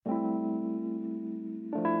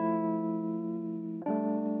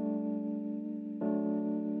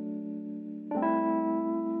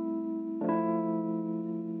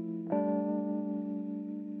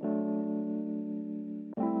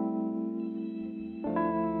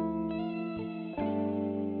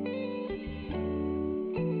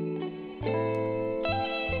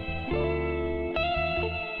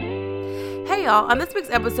Hey y'all, on this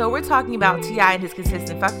week's episode, we're talking about T.I. and his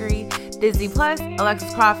consistent fuckery, Disney Plus,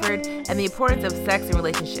 Alexis Crawford, and the importance of sex and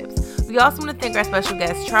relationships. We also want to thank our special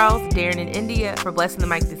guests, Charles, Darren, and India, for blessing the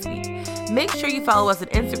mic this week. Make sure you follow us on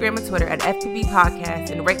Instagram and Twitter at FPB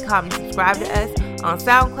Podcast and rate, comment, and subscribe to us on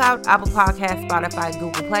SoundCloud, Apple Podcasts, Spotify,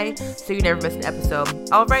 Google Play, so you never miss an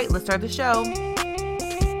episode. All right, let's start the show.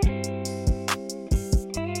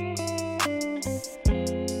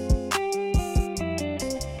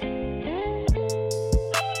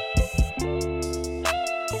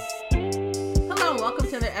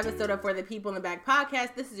 Episode of For the People in the Back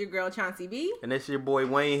podcast. This is your girl Chauncey B. And this is your boy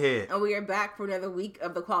Wayne here. And we are back for another week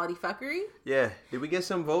of the quality fuckery. Yeah. Did we get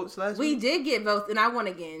some votes last week? We did get votes and I won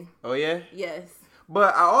again. Oh yeah? Yes.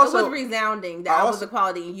 But I also... It was resounding that I was the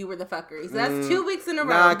quality and you were the fuckery. So that's 2 weeks in a row.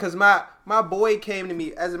 Nah, because my boy came to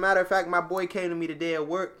me. As a matter of fact, my boy came to me today at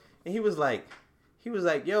work and he was like,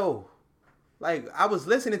 yo, like I was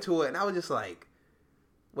listening to it and I was just like,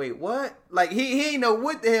 wait, what? Like, he ain't know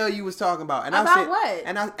what the hell you was talking about. And about I said, what?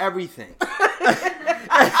 And everything.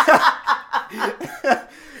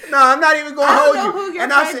 No, I'm not even going to hold you. Who your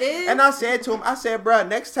and friend is. And I said to him, bro,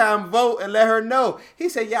 next time vote and let her know. He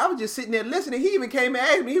said, yeah, I was just sitting there listening. He even came and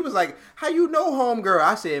asked me. He was like, how you know homegirl?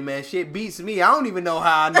 I said, man, shit beats me. I don't even know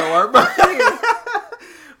how I know her, bro.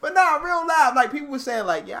 But nah, real live, like people were saying,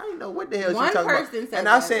 like, yeah, I didn't know what the hell she talking about. One person said and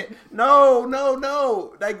that. I said,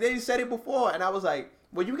 no. Like they said it before. And I was like,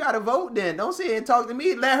 well, you gotta vote then. Don't sit here and talk to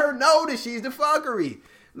me. Let her know that she's the fuckery.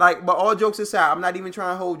 Like, but all jokes aside, I'm not even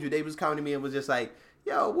trying to hold you. They was coming to me and was just like,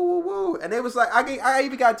 yo, woo. And they was like, I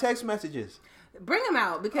even got text messages. Bring them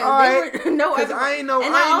out because right. they were no other. I ain't know.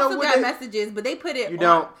 And I also got messages, but they put it. You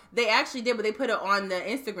don't. They actually did, but they put it on the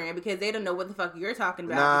Instagram because they don't know what the fuck you're talking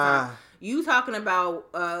about. Nah. You talking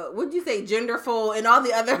about what'd you say, genderful and all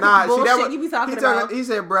the other bullshit you be talking about. He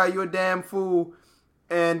said, bro, you a damn fool.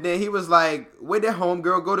 And then he was like, where did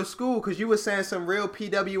homegirl go to school? Because you was saying some real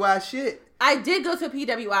PWI shit. I did go to a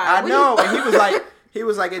PWI. I know. And he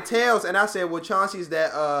was like, it tells. And I said, well, Chauncey's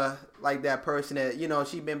that, like that person that, you know,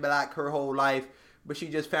 she been black her whole life, but she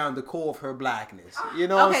just found the core of her blackness. You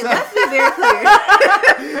know what I'm saying? Let's be very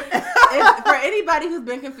clear. For anybody who's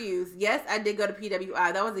been confused, yes, I did go to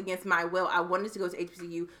PWI. That was against my will. I wanted to go to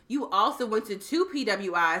HBCU. You also went to 2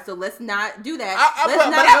 PWI, so let's not do that.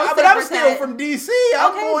 But I'm still from DC.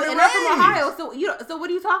 I'm born and raised. I'm from Ohio. So what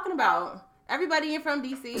are you talking about? Everybody ain't from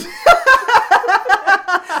DC.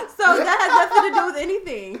 So that has nothing to do with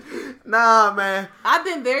anything. Nah, man. I've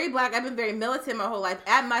been very black. I've been very militant my whole life.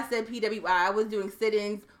 At my said PWI, I was doing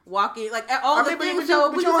sit-ins, walking, like all the things.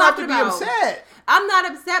 But you don't have to be upset. I'm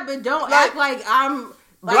not upset, but don't act like I'm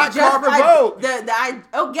like black carpet vote.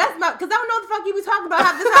 Guess my, because I don't know what the fuck you be talking about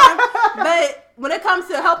half the time. But when it comes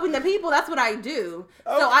to helping the people, that's what I do.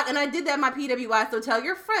 Oh. So I did that in my PWI. So tell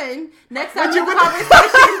your friend next time you have a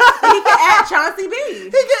conversation, he can add Chauncey B. He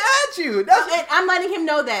can add you. I'm letting him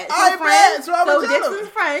know that. So Dixon's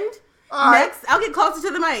friend. Right. Next, I'll get closer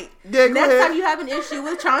to the mic. Yeah, next time you have an issue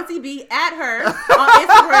with Chauncey B, add her on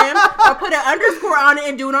Instagram or put an underscore on it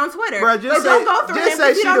and do it on Twitter. Bro, just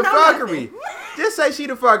say she the fuckery. Just say she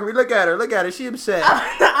the fuckery. Look at her. She upset.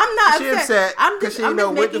 I'm not upset. Because she didn't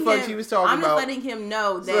know what the fuck she was talking about. I'm just letting him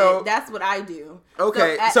know that that's what I do.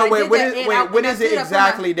 Okay, so what is it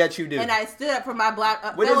exactly that you do? And I stood up for my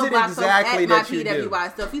black what is it exactly that you do?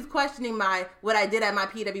 So if he's questioning what I did at my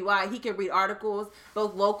PWI, he can read articles,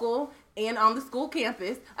 both local and on the school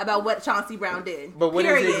campus, about what Chauncey Brown did. But what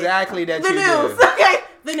is exactly that you do? The news. Okay,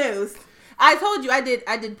 the news. I told you I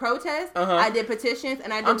did protests, I did petitions,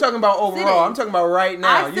 and I did. I'm talking about overall. Sit-ins. I'm talking about right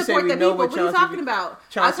now. You say we know what are you talking about?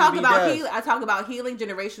 I talk about healing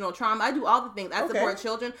generational trauma. I do all the things. I support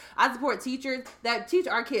children. I support teachers that teach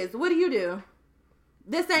our kids. What do you do?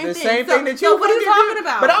 The same thing that you. So what are you talking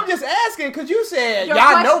about? But I'm just asking because you said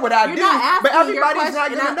y'all know what I do, but everybody's not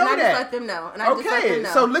gonna know that. I just let them know. And I just let them know.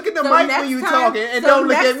 So look at the mic when you talking, and don't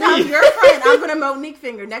look at me. Next time your friend, I'm gonna Monique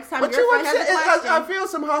finger. Next time your friend has a question, I feel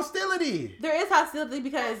some hostility. There is hostility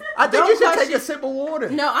because I think you should take a sip of water.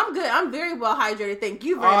 No, I'm good. I'm very well hydrated. Thank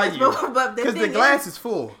you very much. Because the glass is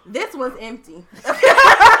full. This one's empty.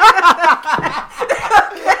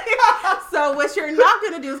 So what you're not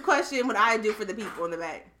gonna do is question what I do for the people in the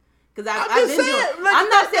back. Because I've been doing. I'm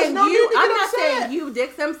not saying you. I'm not saying you,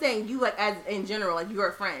 Dix. I'm saying you, like as in general, like you're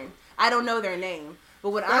a friend. I don't know their name,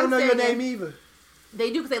 but what I don't know your name either. They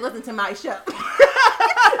do because they listen to my show.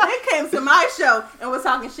 They came to my show and was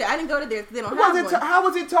talking shit. I didn't go to theirs because they don't have one. How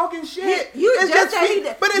was it talking shit? It's just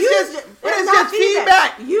feedback. It's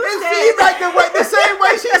feedback the same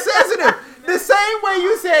way she's sensitive. The same way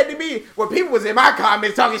you said to me when people was in my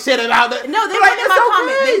comments talking shit about it. No, they weren't in my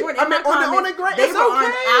comments. They weren't in my comments. They were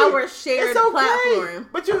on our shared platform.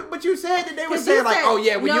 But you said that they were saying like, oh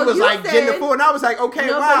yeah, when you was you like said- gender full, and I was like, okay,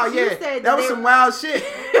 No, wow, but you yeah, said that was they some were- wild shit.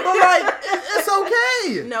 But like, it's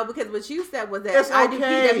okay. No, because what you said was It's that I do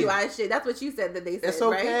okay. PWI shit. That's what you said that they said, It's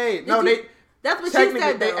okay. right? No, That's what you technically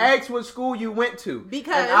said, they though. asked what school you went to,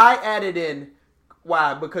 Because- and I added in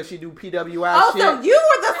why, because she do PWI Oh, shit. so you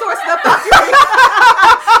were the source of the fuckery.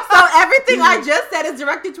 So everything I just said is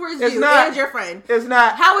directed towards It's you not. and your friend. It's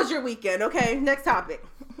not. How was your weekend? Okay, next topic.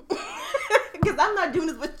 Because I'm not doing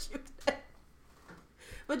this with you today.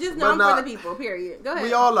 But just know But I'm nah, for the people, period. Go ahead.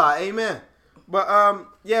 We all are, amen. But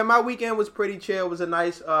yeah, my weekend was pretty chill. It was a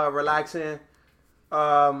nice, relaxing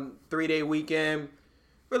 3-day weekend.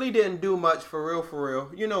 Really didn't do much for real.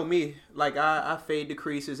 You know me, like I fade the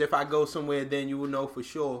creases. If I go somewhere, then you will know for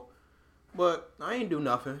sure. But I ain't do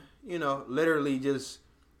nothing. You know, literally just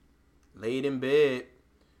laid in bed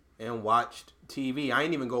and watched TV. I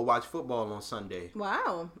ain't even go watch football on Sunday.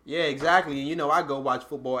 Wow. Yeah, exactly. You know, I go watch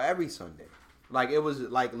football every Sunday. Like, it was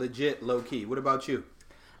like legit low key. What about you?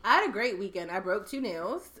 I had a great weekend. I broke 2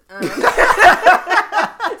 nails.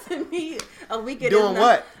 To me, a weekend Doing is not-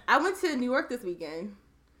 what? I went to New York this weekend.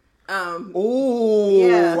 Ooh,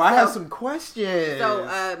 Yeah, I have so- some questions.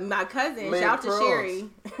 So my cousin, Lynn shout out to Cross. Sherry,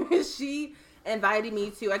 she invited me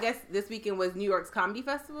to, I guess this weekend was New York's Comedy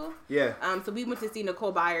Festival. Yeah. So we went to see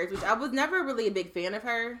Nicole Byers, which I was never really a big fan of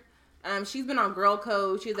her. She's been on Girl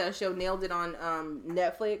Code. She was at a show Nailed It on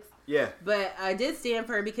Netflix. Yeah. But I did stand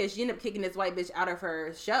for her because she ended up kicking this white bitch out of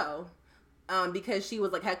her show because she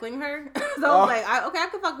was like heckling her. So I was like, I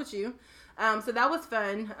can fuck with you. So that was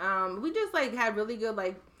fun. We just like had really good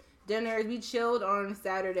like dinners. We chilled on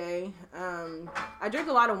Saturday. I drank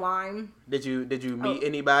a lot of wine. Did you meet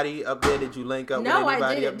anybody up there? Did you link up No, with anybody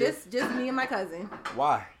I didn't. up there? Just me and my cousin.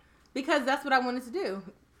 Why? Because that's what I wanted to do.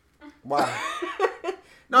 Why?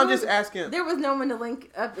 No, I'm just asking. There was no one to link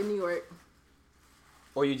up in New York.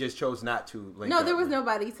 Or you just chose not to link No, up there was with?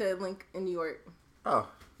 nobody to link in New York. Oh,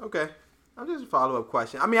 okay. I'm just a follow-up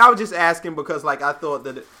question. I mean, I was just asking because, like, I thought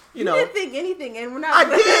that, you know. You didn't think anything, and we're not. I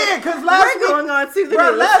did, because last we're week. going on to the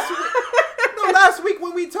Bro, news. last week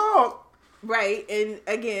when we talked, Right, and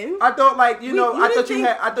again, I thought, like, you know, you I didn't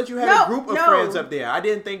thought you had No, a group of no. friends up there. I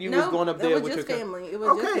didn't think you was No, going up it there was with just your family. It was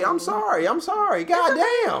just Okay, family. I'm sorry. God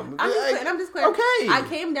damn. I'm just clear. Okay. I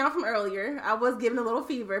came down from earlier. I was getting a little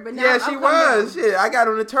fever, but now Yeah, I've she come was. down. Shit, I got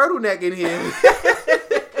on a turtleneck in here.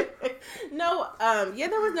 No, yeah,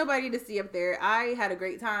 there was nobody to see up there. I had a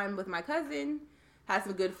great time with my cousin. Had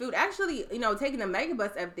some good food. Actually, you know, taking a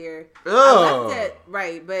megabus up there. Ugh. I left at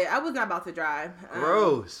right, but I was not about to drive.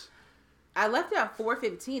 Gross. I left at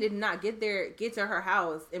 4:15. Did not get to her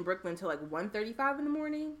house in Brooklyn until like 1:35 in the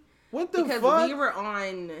morning. What the Because fuck? we were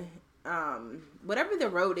on whatever the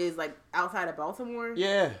road is like outside of Baltimore.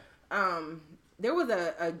 Yeah. There was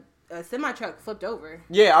a semi truck flipped over.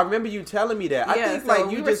 Yeah, I remember you telling me that. I Yeah, think so like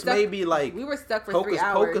we you were just stuck- maybe like We were stuck for 3 hocus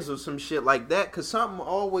hours. pocus or some shit like that, because something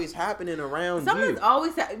always happening around Something's you.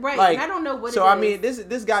 always right. Like, and I don't know what. so it I is. mean,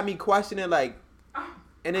 this got me questioning, like,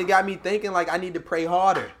 and it got me thinking like I need to pray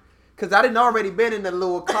harder, because I didn't already been in the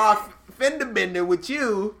little car fender bender with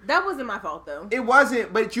you. That wasn't my fault though. It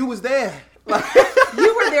wasn't, but you was there. Like,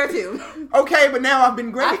 You were there too. okay, but now I've been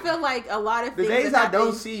great. I feel like a lot of The things days that I don't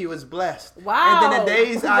happen- see you is blessed. Wow. And then the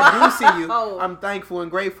days I do see you, Wow. I'm thankful and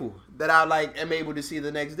grateful that I like am able to see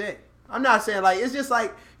the next day. I'm not saying like it's just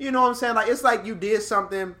like, you know what I'm saying, like it's like you did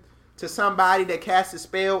something to somebody that cast a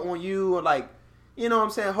spell on you, or like, you know what I'm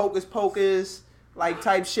saying, hocus pocus, like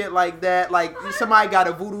type shit like that. Like somebody got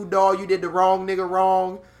a voodoo doll, you did the wrong nigga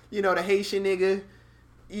wrong. You know, the Haitian nigga,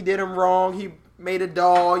 you did him wrong. He made a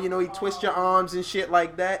doll, you know, he twist your arms and shit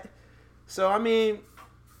like that. So I mean,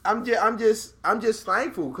 I'm just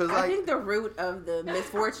thankful because I like think the root of the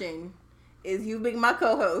misfortune is you being my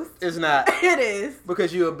co-host. it's not It is.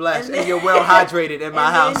 because you are blessed And and, then- you're well hydrated in my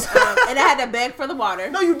And house. then, and I had to beg for the water.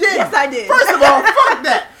 No, you didn't. Yes, I did. First of all, fuck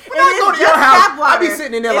that. When And I go it's to your just house, tap water. I be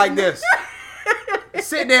sitting in there like this, this.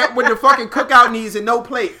 sitting there with the fucking cookout knees and no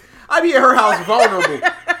plate. I be at her house vulnerable.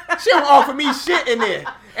 She don't offer me shit in there.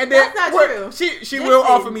 And then That's not true. She Listen. will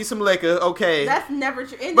offer me some liquor, okay. That's never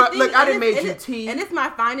true. And But the look, thing- I and done it's- made and you it- tea. And it's my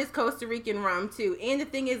finest Costa Rican rum too. And the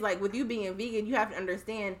thing is, like with you being vegan, you have to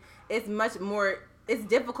understand it's much more. It's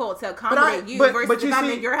difficult to accommodate you but versus you if I'm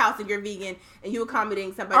see- in your house and you're vegan and you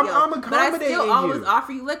accommodating somebody else. I'm accommodating but I still always you.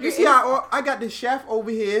 offer you liquor. You see how I got the chef over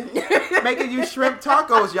here making you shrimp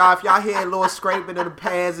tacos, y'all. If y'all hear a little scraping of the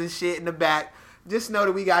pans and shit in the back, just know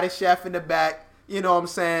that we got a chef in the back. You know what I'm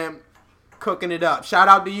saying? Cooking it up. Shout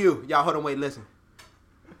out to you. Y'all, hold on, wait, listen.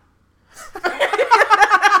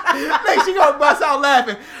 Like she gonna bust out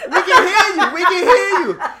laughing. We can hear you. We can hear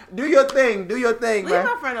you. Do your thing. Do your thing, Leave man.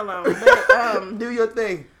 my friend alone. But, Do your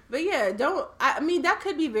thing. but yeah, don't. I mean, that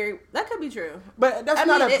could be true. But that's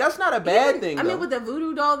not a bad thing. I though. mean, with the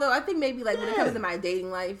voodoo doll though, I think maybe like when it comes to my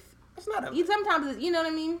dating life, it's not a. sometimes you know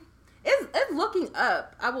what I mean. It's looking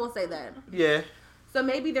up. I will say that. Yeah. So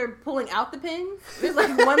maybe they're pulling out the pins. There's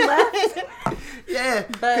like one left. Yeah.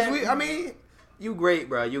 Because I mean, you great,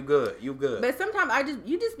 bro. You good. You good. But sometimes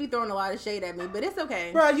you just be throwing a lot of shade at me. But it's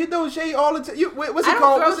okay. Bro, you throw shade all the time. What's I it don't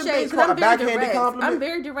called? throw What's shade it called? A I'm very backhanded direct. compliment? I'm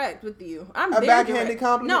very direct with you. Backhanded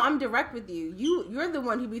compliment? No, I'm direct with you. You're the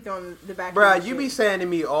one who be throwing the backhanded. Bro, you shit. be saying to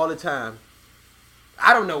me all the time,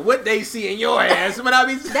 I don't know what they see in your ass, but I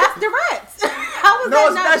be That's direct. How was no,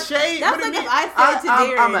 it's not not shade. That's What do like you if mean? I said to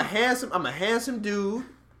Darren, I'm a handsome dude.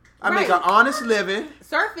 I Right. make an honest living.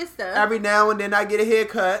 surface stuff. Every now and then I get a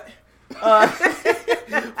haircut.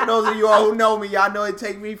 For those of you all who know me, y'all know it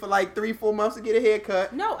take me for like 3-4 months to get a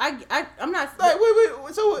haircut. No, I'm not. Like,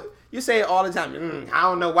 wait. So what? You say it all the time. I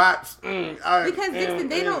don't know why. Because Dixon,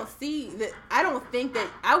 they don't see that. I don't think that.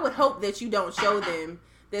 I would hope that you don't show them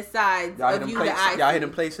the sides of you that I see. Y'all hit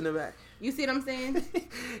them plates in the back. You see what I'm saying?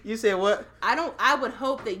 You said what? I would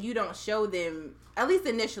hope that you don't show them, at least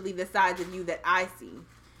initially, the sides of you that I see.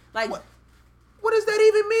 Like, What does that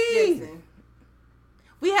even mean? Jason,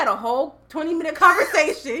 we had a whole 20-minute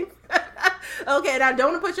conversation. Okay, now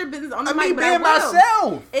don't put your business on the mic, but I being will.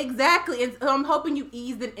 myself. Exactly, and so I'm hoping you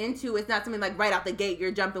ease it into. It's not something like right out the gate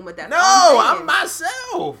you're jumping with that. No, I'm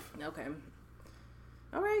myself. Okay.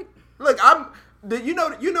 All right. Look, you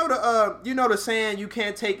know the saying, you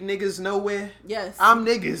can't take niggas nowhere. Yes. I'm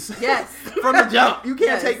niggas. Yes. From the jump, you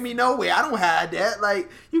can't Yes. take me nowhere. I don't hide that. Like,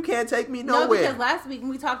 you can't take me No, nowhere. because last week when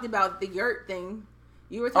we talked about the yurt thing,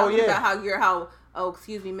 you were talking about how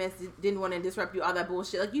excuse me, miss, didn't want to disrupt you, all that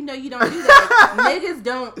bullshit. Like, you don't do that. Like, niggas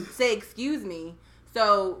don't say excuse me.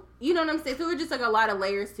 So, you know what I'm saying? So, it's just like a lot of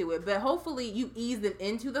layers to it. But hopefully you ease them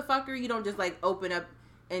into the fucker. You don't just like open up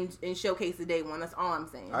and showcase the day one. That's all I'm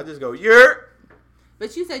saying. I just go, yurt.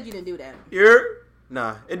 But you said you didn't do that. Yurt.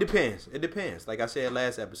 Nah, it depends. It depends. Like I said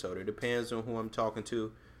last episode, it depends on who I'm talking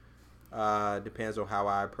to. Depends on how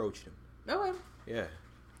I approach them. Okay. Yeah.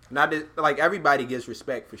 Not that, like, everybody gets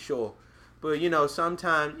respect for sure. But,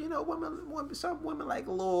 sometimes, some women like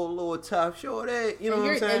a little tough. Sure, what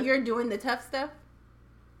I'm saying? And you're doing the tough stuff?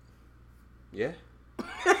 Yeah.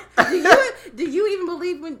 Do you even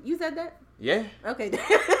believe when you said that? Yeah. Okay.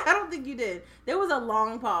 I don't think you did. There was a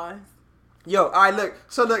long pause. Yo, all right, look.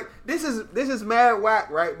 So look, this is mad whack,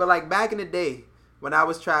 right? But like back in the day, when I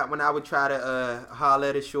would try to holler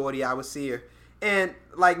at a shorty, I would see her, and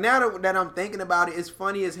like now that I'm thinking about it, it's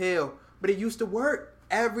funny as hell. But it used to work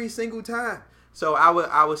every single time. So I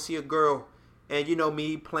would see a girl, and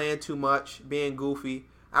me playing too much, being goofy.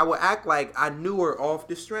 I would act like I knew her off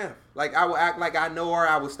the strength. Like I would act like I know her.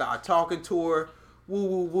 I would start talking to her, woo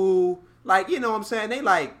woo woo. Like, you know what I'm saying? They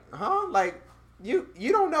like, huh? Like, you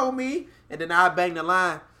don't know me. And then I bang the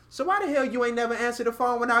line. So why the hell you ain't never answered the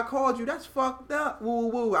phone when I called you? That's fucked up. Woo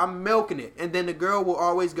woo. I'm milking it. And then the girl will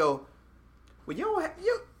always go, well, you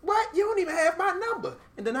don't even have my number.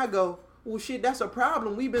 And then I go, well, shit, that's a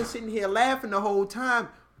problem. We've been sitting here laughing the whole time.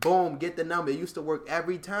 Boom, get the number. It used to work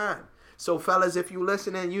every time. So fellas, if you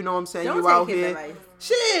listening, you know what I'm saying? Don't You take out his here. advice.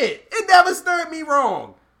 Shit, it never stirred me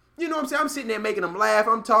wrong. You know what I'm saying? I'm sitting there making them laugh.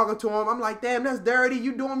 I'm talking to them. I'm like, damn, that's dirty.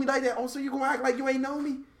 You doing me like that? Oh, so you gonna act like you ain't know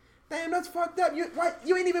me? Damn, that's fucked up.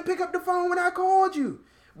 You ain't even pick up the phone when I called you.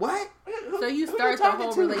 What? So you start the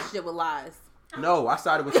whole relationship with lies. No, I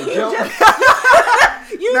started with some jokes.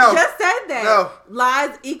 You just said that. No.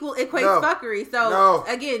 Lies equates fuckery. So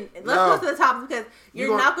again, let's go to the top because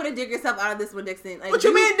you're not going to dig yourself out of this one, Dixon. Like, What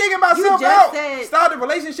you mean digging myself out? Start a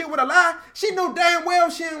relationship with a lie. She know damn well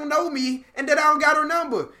she don't know me and that I don't got her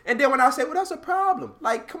number. And then when I say, well, that's a problem.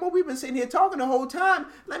 Like, come on, we've been sitting here talking the whole time.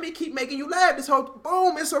 Let me keep making you laugh. This whole,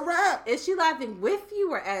 boom, it's a wrap. Is she laughing with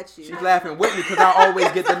you or at you? She's laughing with me because I always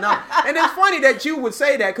get the number. And it's funny that you would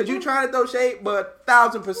say that because you trying to throw shade, but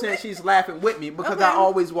 1,000% she's laughing with me because I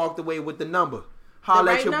always walked away with the number.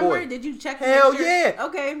 Holla at your number? boy. Did you check? Hell yeah.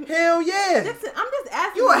 Okay. Hell yeah. Listen, I'm just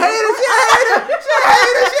asking. You a hater? She a hater.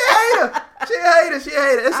 She a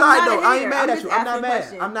hater. It's all right though. I ain't mad at you. I'm not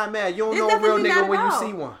mad. I'm not mad. You don't know a real nigga when you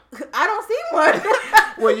see one. I don't see one.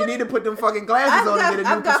 Well, you need to put them fucking glasses on and get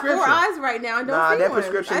a new prescription. I've got 4 eyes right now. I don't see that one.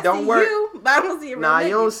 prescription don't work. You, but I don't see a real nigga.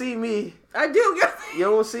 You don't see me. I do. You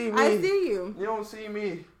don't see me. I see you. You don't see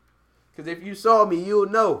me. Because if you saw me, you'll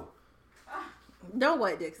know. Know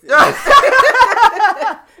what, Dixon?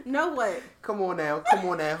 No what? Come on now.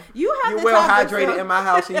 You have You're the well topic, hydrated so- in my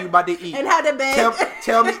house and you about to eat. And had a bed.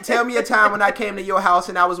 Tell me a time when I came to your house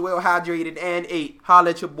and I was well hydrated and ate. Holla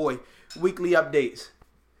at your boy. Weekly updates.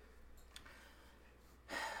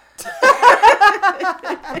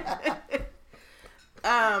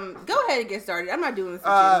 Go ahead and get started. I'm not doing this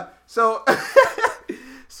with you. So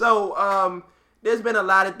there's been a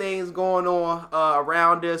lot of things going on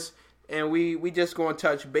around us, and we just gonna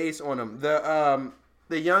touch base on them.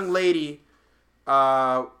 The young lady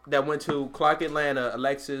that went to Clark Atlanta,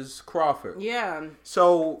 Alexis Crawford. Yeah.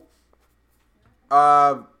 So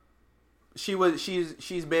she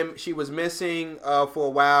was missing for a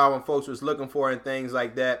while, and folks was looking for her and things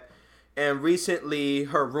like that. And recently,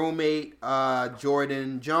 her roommate,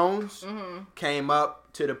 Jordan Jones, came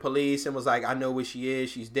up to the police and was like, I know where she is.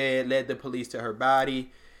 She's dead. Led the police to her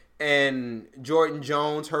body. And Jordan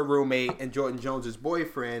Jones, her roommate, and Jordan Jones's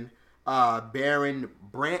boyfriend, Baron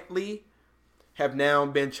Brantley, have now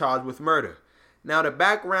been charged with murder. Now, the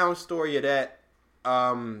background story of that,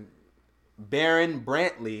 Baron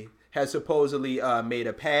Brantley has supposedly made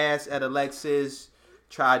a pass at Alexis,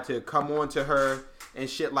 tried to come on to her, and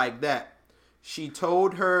shit like that. She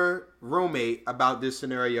told her roommate about this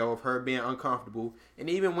scenario of her being uncomfortable, and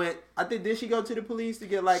even went. I think did she go to the police to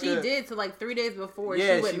get like? She did. So like 3 days before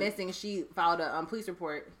Yeah, she went she- missing, she filed a police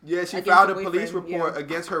report. Yeah, she against filed her a police boyfriend, report yeah.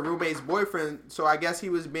 against her roommate's boyfriend. So I guess he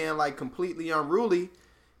was being like completely unruly,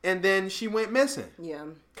 and then she went missing. Yeah.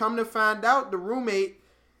 Come to find out, the roommate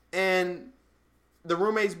and the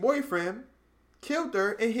roommate's boyfriend killed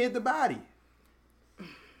her and hid the body.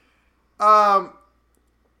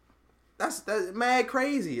 That's mad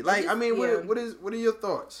crazy. Like, I mean, Yeah. what are your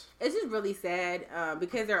thoughts? It's just really sad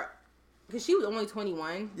because she was only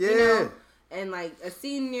 21. Yeah. You know? And like a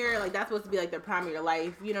senior, like that's supposed to be like the prime of your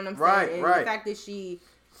life. You know what I'm saying? Right, And right. the fact that she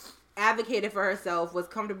advocated for herself, was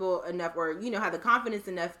comfortable enough, or had the confidence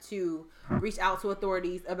enough to reach out to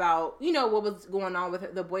authorities about what was going on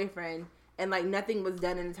with the boyfriend, and like nothing was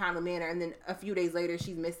done in a timely manner, and then a few days later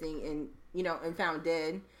she's missing and and found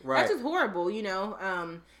dead. Right. That's just horrible.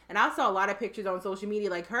 And I saw a lot of pictures on social media,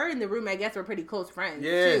 like her and the roommate, I guess, were pretty close friends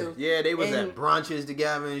too. Yeah, they was And- at brunches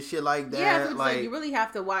together and shit like that. Yeah, so it's like like, you really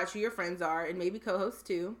have to watch who your friends are, and maybe co-hosts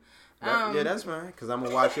too. yeah, that's fine, because I'm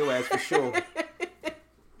gonna watch your ass for sure.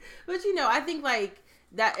 But I think like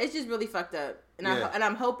that it's just really fucked up, and Yeah.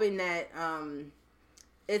 I'm hoping that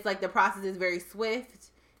it's like the process is very swift,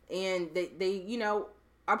 and they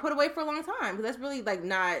are put away for a long time, because that's really like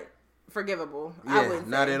not forgivable. I Yeah, wouldn't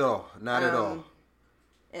not say. at all, not at all.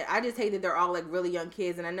 And I just hate that they're all like really young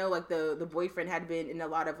kids, and I know like the boyfriend had been in a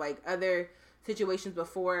lot of like other situations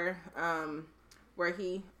before, where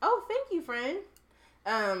he thank you, friend.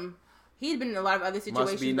 He had been in a lot of other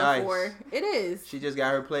situations Must be nice. before. It is. She just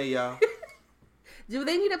got her play, y'all. Do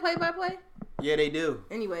they need a play-by-play? Yeah, they do.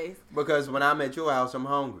 Anyways, Because when I'm at your house, I'm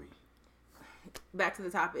hungry. back to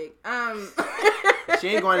the topic. She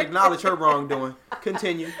ain't going to acknowledge her wrongdoing.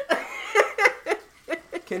 Continue.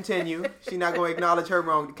 She not going to acknowledge her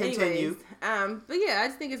wrong. Continue. Anyways, but yeah, I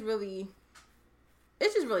just think it's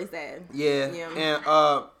just really sad. Yeah. Yeah.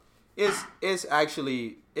 And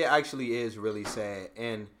it actually is really sad,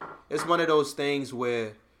 and it's one of those things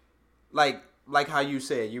where, like how you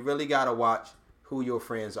said, you really gotta watch who your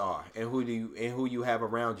friends are and who you have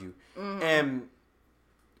around you, and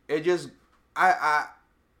it just I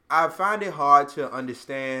find it hard to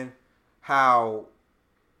understand how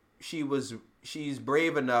she's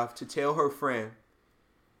brave enough to tell her friend,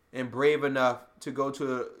 and brave enough to go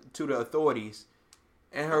to the authorities.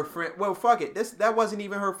 And her friend, well, fuck it. That wasn't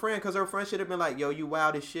even her friend, because her friend should have been like, yo, you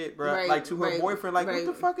wild as shit, bro. Right, like, to her right, boyfriend, like, right. what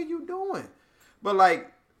the fuck are you doing? But,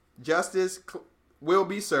 like, justice will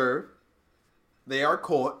be served. They are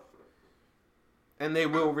caught. And they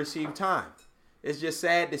will receive time. It's just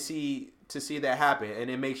sad to see that happen. And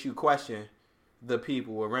it makes you question the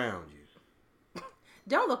people around you.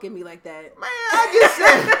 Don't look at me like that. Man, I just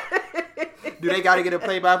said. Do they got to get a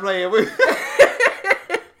play-by-play?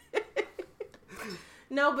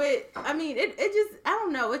 No, but I mean, it just, I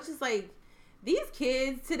don't know. It's just like these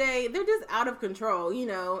kids today, they're just out of control, And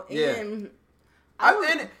Yeah. and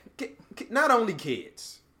not only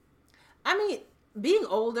kids. I mean, being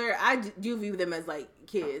older, I do view them as like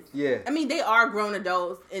kids. Yeah. I mean, they are grown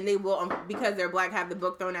adults, and they will, because they're black, have the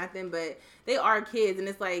book thrown at them, but they are kids, and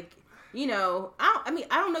it's like, I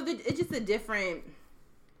don't know. It's just a different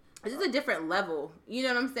level. You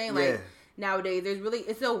know what I'm saying? Like, Yeah. nowadays,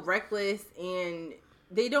 it's so reckless, and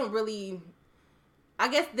they don't really, I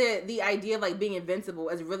guess the idea of like being invincible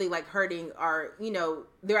is really like hurting our,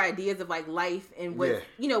 their ideas of like life and what,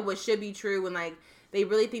 Yeah. what should be true, and like they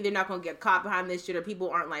really think they're not going to get caught behind this shit, or people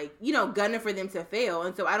aren't like, you know, gunning for them to fail.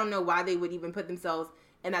 And so I don't know why they would even put themselves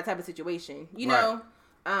in that type of situation, you know?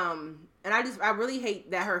 And I really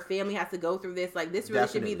hate that her family has to go through this. Like, this really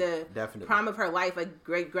should be the prime of her life. Like,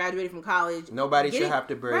 graduated from college. Nobody should have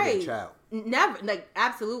to bury their child. Never, like,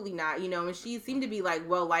 absolutely not, you know. And she seemed to be, like,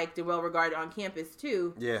 well-liked and well-regarded on campus,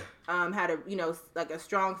 too. Yeah. Had a, you know, like, a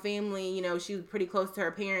strong family. You know, she was pretty close to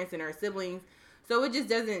her parents and her siblings. So it just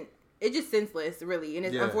doesn't, it's just senseless, really. And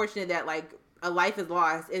it's unfortunate that, like, a life is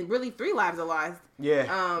lost. And really, 3 lives are lost.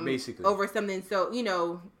 Yeah, basically. Over something so, you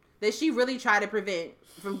know, that she really tried to prevent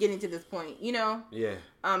from getting to this point, you know? Yeah.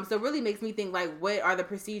 So it really makes me think, like, what are the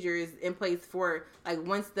procedures in place for, like,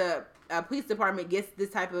 once the police department gets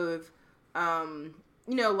this type of,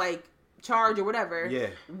 you know, like, charge or whatever. Yeah.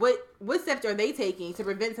 What steps are they taking to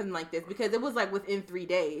prevent something like this? Because it was, like, within 3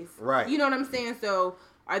 days. Right. You know what I'm saying? So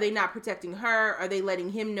are they not protecting her? Are they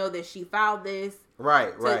letting him know that she filed this?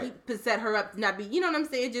 Right, to set her up to not be, you know what I'm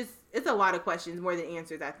saying? It's a lot of questions more than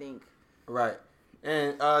answers, I think. Right.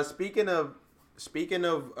 And speaking of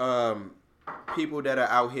people that are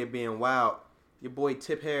out here being wild, your boy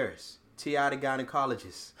Tip Harris, T.I. the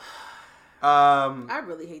gynecologist. I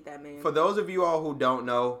really hate that man. For those of you all who don't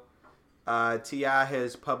know, T.I.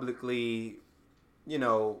 has publicly, you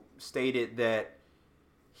know, stated that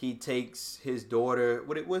he takes his daughter.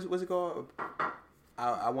 What's it called?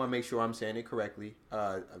 I want to make sure I'm saying it correctly.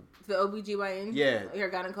 The OBGYN. Yeah. Her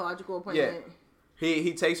gynecological appointment. Yeah.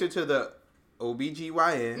 He takes her to the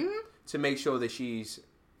OBGYN to make sure that she's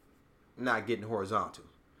not getting horizontal.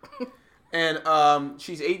 And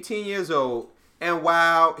she's 18 years old. And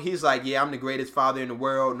while he's like, yeah, I'm the greatest father in the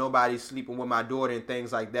world, nobody's sleeping with my daughter and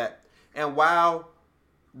things like that. And while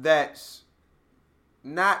that's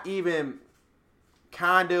not even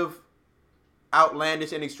kind of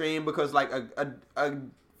outlandish and extreme, because like a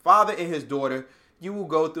father and his daughter, you will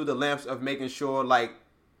go through the lengths of making sure like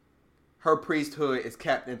her priesthood is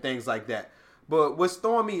kept and things like that. But what's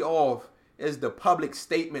throwing me off is the public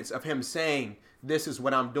statements of him saying, this is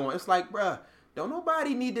what I'm doing. It's like, bruh, don't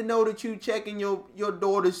nobody need to know that you checking your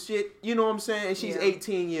daughter's shit. You know what I'm saying? And she's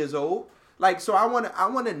 18 years old. Like, so I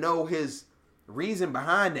want to know his reason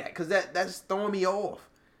behind that, because that's throwing me off.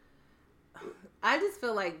 I just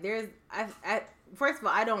feel like first of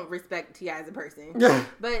all, I don't respect T.I. as a person.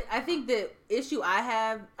 But I think the issue I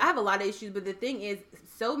have a lot of issues, but the thing is,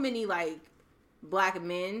 so many like black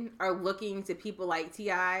men are looking to people like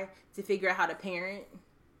T.I. to figure out how to parent.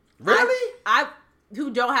 Really? I who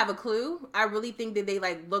don't have a clue. I really think that they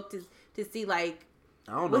like look to see like,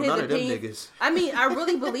 I don't know none of them niggas. I mean, I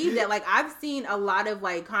really believe that. Like, I've seen a lot of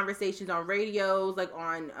like conversations on radios, like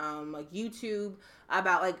on like YouTube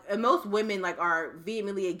about like, and most women like are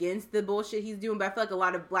vehemently against the bullshit he's doing, but I feel like a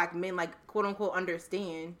lot of black men like quote unquote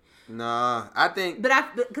understand. Nah, I think, but I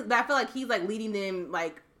feel like he's like leading them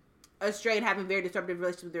like astray and having very disruptive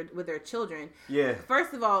relationships with their children. Yeah.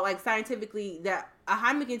 First of all, like scientifically, that a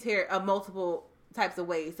hymen can tear of multiple types of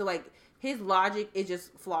ways. So like, his logic is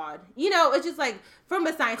just flawed. You know, it's just like from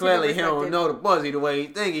a scientific clearly perspective. He don't know the buzzy the way he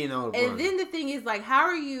think he know the buzzy. And then the thing is like, how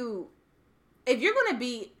are you, if you're gonna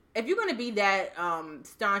be that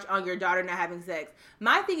staunch on your daughter not having sex,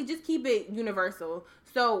 my thing is just keep it universal.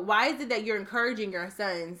 So why is it that you're encouraging your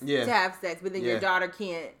sons to have sex, but then your daughter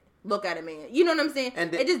can't look at a man? You know what I'm saying?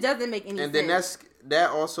 And it just doesn't make any sense. And then that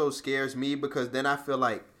also scares me, because then I feel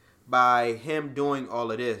like by him doing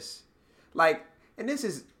all of this, like, and this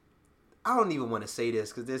is, I don't even want to say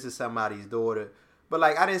this because this is somebody's daughter, but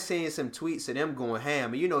like I didn't see some tweets of them going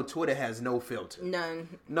ham, and you know Twitter has no filter,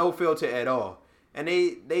 no filter at all, and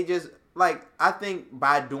they just like, I think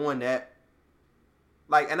by doing that,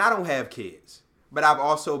 like, and I don't have kids, but I've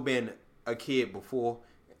also been a kid before,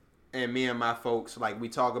 and me and my folks, like, we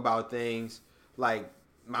talk about things like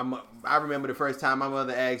I remember the first time my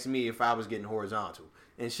mother asked me if I was getting horizontal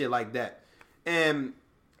and shit like that, and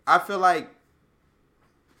I feel like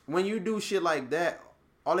when you do shit like that,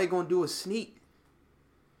 all they gonna do is sneak.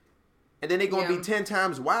 And then they gonna be 10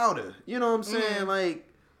 times wilder. You know what I'm saying? Like,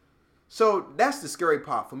 so that's the scary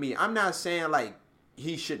part for me. I'm not saying like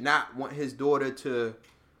he should not want his daughter to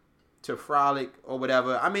frolic or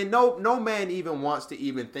whatever. I mean, no man even wants to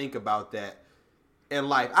even think about that in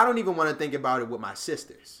life. I don't even want to think about it with my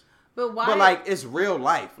sisters. But why? But like, it's real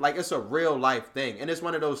life. Like, it's a real life thing. And it's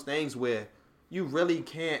one of those things where you really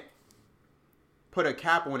can't put a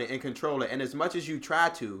cap on it and control it. And as much as you try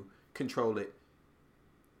to control it,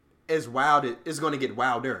 it's going to get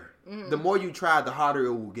wilder. Mm-hmm. The more you try, the harder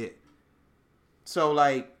it will get. So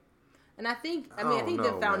like, and I think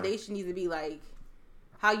the foundation needs to be like,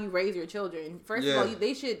 how you raise your children. First of all,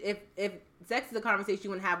 they should, if sex is a conversation you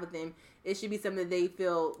want to have with them, it should be something that they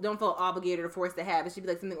don't feel obligated or forced to have. It should be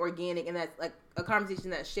like something organic, and that's like a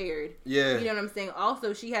conversation that's shared. Yeah. You know what I'm saying?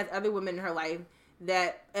 Also, she has other women in her life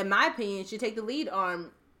that, in my opinion, should take the lead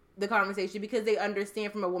on the conversation because they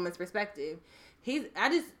understand from a woman's perspective.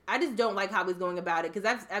 I just don't like how he's going about it,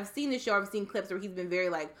 because I've seen the show, I've seen clips where he's been very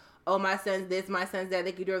like, oh, my son's this, my son's that,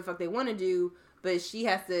 they can do whatever the fuck they want to do, but she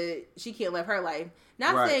can't live her life.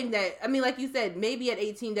 Not saying that, I mean, like you said, maybe at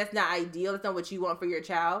 18 that's not ideal, that's not what you want for your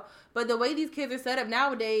child, but the way these kids are set up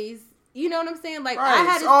nowadays, you know what I'm saying? Like, I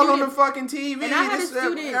had it's all on the fucking TV, and I had a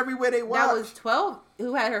student everywhere they watch. That was 12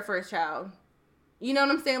 who had her first child. You know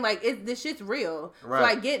what I'm saying? Like, this shit's real. Right. So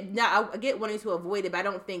I get wanting to avoid it, but I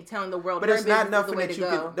don't think telling the world. But it's not nothing that you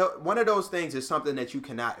can. One of those things is something that you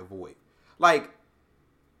cannot avoid. Like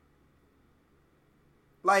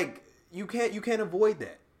you can't avoid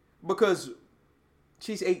that because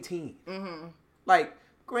she's 18. Mm-hmm. Like,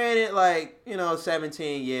 granted, like, you know,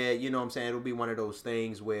 17. Yeah, you know what I'm saying. It'll be one of those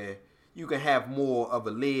things where you can have more of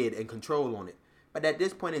a lid and control on it. But at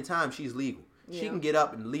this point in time, she's legal. Yeah. She can get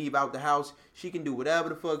up and leave out the house. She can do whatever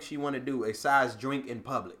the fuck she want to do, besides drink in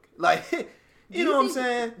public. Like, you know what I'm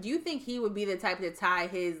saying? Do you think he would be the type to tie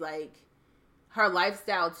his, like, her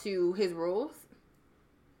lifestyle to his rules?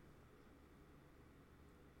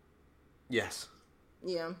 Yes.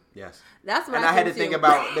 Yeah. Yes. That's what I had to think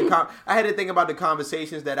about I had to think about the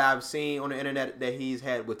conversations that I've seen on the internet that he's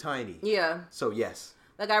had with Tiny. Yeah. So yes.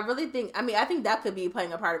 Like, I really think, I think that could be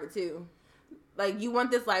playing a part of it too. Like, you want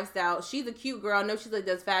this lifestyle. She's a cute girl. I know she's like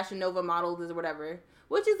does Fashion Nova models or whatever,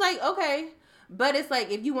 which is like, okay. But it's like,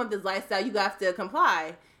 if you want this lifestyle, you have to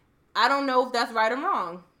comply. I don't know if that's right or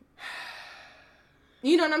wrong.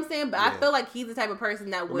 You know what I'm saying? But yeah. I feel like he's the type of person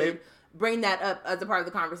that would bring that up as a part of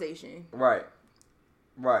the conversation. Right.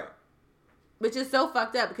 Right. Which is so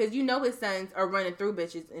fucked up because you know his sons are running through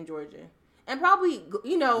bitches in Georgia. And probably,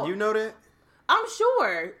 you know. You know that? I'm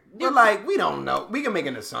sure. But, like, we don't know. We can make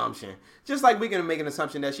an assumption. Just like we can make an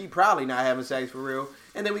assumption that she probably not having sex for real.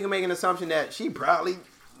 And then we can make an assumption that she probably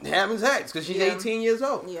having sex because she's 18 years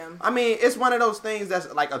old. Yeah. I mean, it's one of those things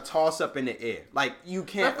that's like a toss-up in the air. Like, you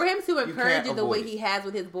can't. But for him to encourage it the way he has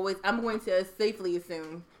with his boys, I'm going to safely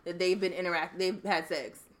assume that they've had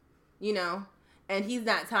sex. You know? And he's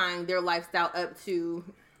not tying their lifestyle up to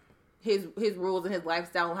his rules and his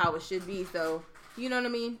lifestyle and how it should be. So, you know what I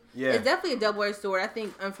mean? Yeah. It's definitely a double-edged sword. I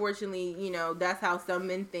think, unfortunately, you know, that's how some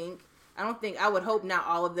men think. I would hope not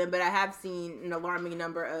all of them, but I have seen an alarming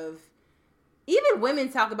number of, even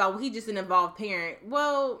women talk about, well, he's just an involved parent.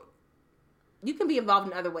 Well, you can be involved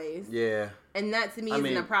in other ways. Yeah. And that to me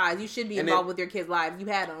isn't a prize. You should be involved with your kids' lives. You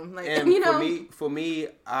had them. Like, and you know? For me,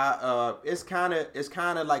 it's kind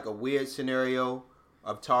of like a weird scenario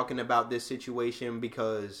of talking about this situation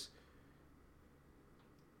because,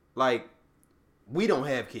 like, we don't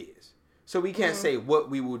have kids. So we can't say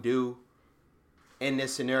what we will do in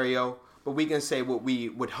this scenario, but we can say what we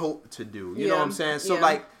would hope to do. You know what I'm saying? So,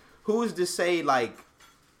 like, who's to say, like,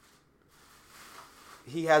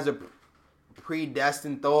 he has a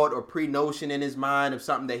predestined thought or pre-notion in his mind of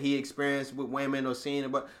something that he experienced with women or seen,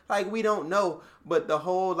 but, like, we don't know. But the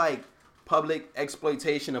whole, like, public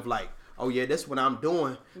exploitation of, like, oh yeah, that's what I'm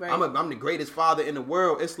doing. Right. I'm the greatest father in the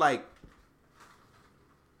world. It's like,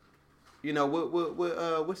 you know,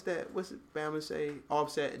 what's that? What's it family say?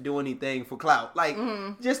 Offset do anything for clout, like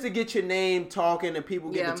just to get your name talking and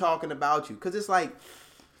people get to talking about you, because it's like.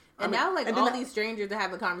 And now, like, all these strangers are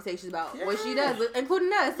having conversations about what she does,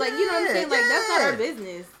 including us. Like, you know what I'm saying? Like, that's not our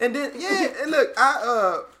business. And then, and look,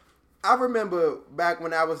 I remember back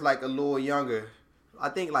when I was, like, a little younger, I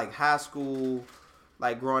think, like, high school,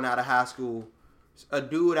 like, growing out of high school, a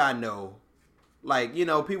dude I know, like, you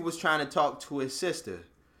know, people was trying to talk to his sister.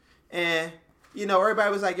 And, you know,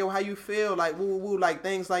 everybody was like, yo, how you feel? Like, woo, like,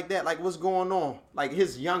 things like that. Like, what's going on? Like,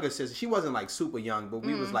 his younger sister, she wasn't, like, super young, but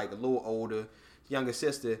we was, like, a little older, younger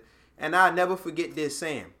sister. And I'll never forget this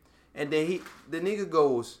saying. And then the nigga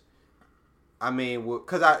goes, I mean,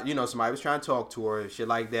 because you know, somebody was trying to talk to her and shit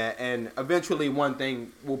like that. And eventually one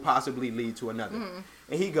thing will possibly lead to another.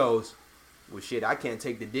 And he goes, well, shit, I can't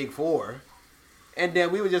take the dick for her. And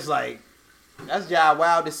then we were just like, that's just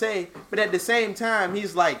wild to say. But at the same time,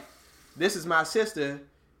 he's like, this is my sister.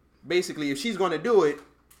 Basically, if she's going to do it,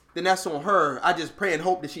 then that's on her. I just pray and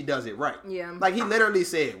hope that she does it right. Yeah. Like, he literally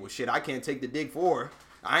said, well, shit, I can't take the dick for her.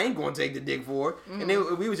 I ain't going to take the dick for her. And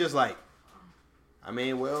then we was just like, I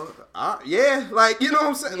mean, well, yeah. Like, you know what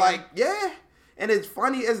I'm saying? Yeah. Like, yeah. And as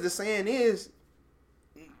funny as the saying is,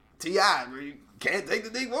 T.I., you can't take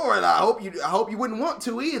the dick for her. I hope you wouldn't want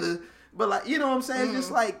to either. But, like, you know what I'm saying?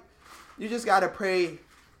 Just like, you just got to pray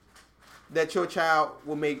that your child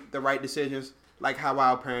will make the right decisions, like how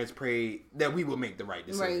our parents prayed that we will make the right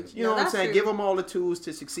decisions. Right. You know what I'm saying? True. Give them all the tools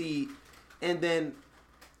to succeed, and then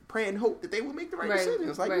pray and hope that they will make the right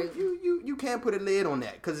decisions. Like you can't put a lid on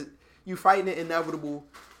that because you fighting the inevitable,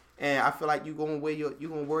 and I feel like you're gonna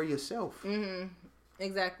worry yourself. Mm-hmm.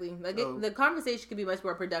 Exactly. Like the conversation could be much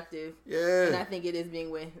more productive. Yeah. And I think it is being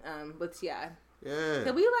with T.I. Yeah.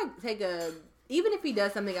 Could we take even if he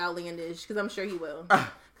does something outlandish, because I'm sure he will.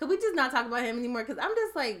 Could we just not talk about him anymore? Because I'm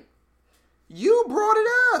just like. You brought it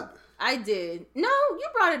up. I did. No, you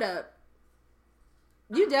brought it up.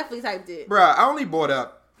 You definitely typed it. Bruh, I only brought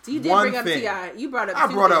up you did one bring up thing. T.I. You brought up I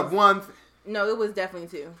two brought things. up one thing. No, it was definitely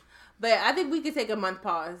two. But I think we could take a month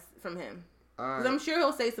pause from him. Because I'm sure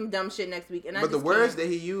he'll say some dumb shit next week. And but the words that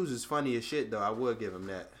he used is funny as shit, though. I would give him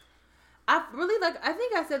that. I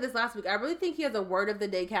think I said this last week. I really think he has a word of the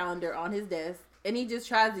day calendar on his desk. And he just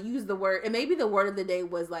tries to use the word. And maybe the word of the day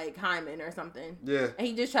was like hymen or something. Yeah. And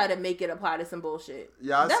he just tried to make it apply to some bullshit.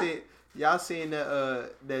 Y'all seen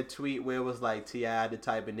that tweet where it was like T.I. the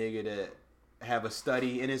type of nigga that have a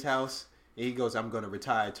study in his house? And he goes, I'm going to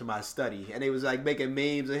retire to my study. And they was like making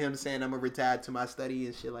memes of him saying, I'm going to retire to my study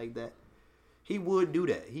and shit like that. He would do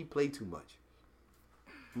that. He played too much.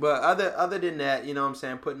 But other than that, you know what I'm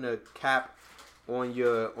saying, putting a cap on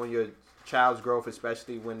your child's growth,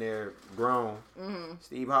 especially when they're grown. Mm-hmm.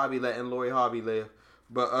 Steve Harvey letting Lori Harvey live.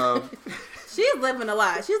 But she's living a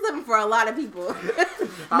lot. She's living for a lot of people.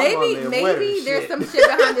 maybe there's some shit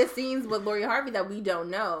behind the scenes with Lori Harvey that we don't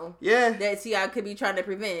know. Yeah. That T.I. could be trying to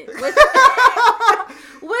prevent.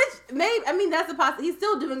 Which maybe, I mean, that's a possibility. He's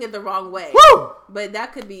still doing it the wrong way. Woo! But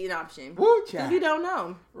that could be an option. Woo, child. You don't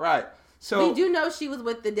know. Right. So we do know she was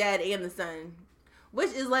with the dad and the son,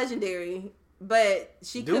 which is legendary. But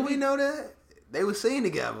she do we know that? They were seen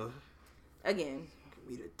together. Again. Give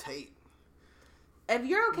me the tape. If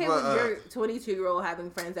you're okay with your 22-year-old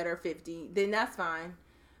having friends that are 50, then that's fine.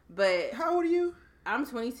 But how old are you? I'm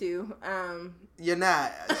 22. You're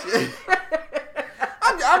not.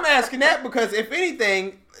 I'm asking that because if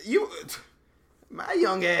anything, my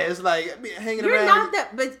young ass like hanging you're around. You're not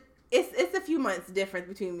that, but it's a few months difference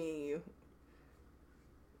between me and you.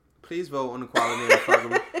 Please vote on the quality of the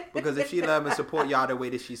fuckery because if she love and support y'all the way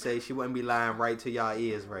that she say, she wouldn't be lying right to y'all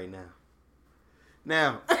ears right now.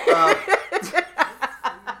 Now,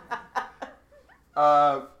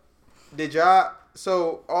 did y'all?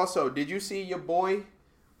 So also, did you see your boy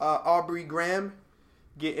Aubrey Graham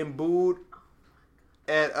getting booed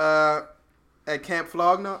at Camp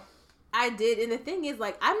Flog Gnaw? I did, and the thing is,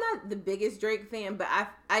 like, I'm not the biggest Drake fan, but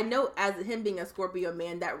I know as him being a Scorpio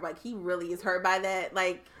man that like he really is hurt by that,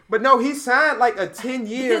 like. But no, he signed like a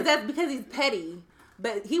 10-year. Because he's petty.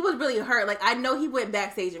 But he was really hurt. Like, I know he went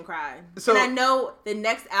backstage and cried. So, and I know the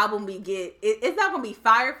next album we get, it's not going to be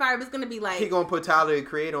fire, but it's going to be like... He going to put Tyler, the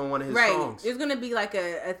Creator, on one of his songs. It's going to be like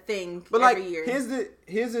a thing but every like, year.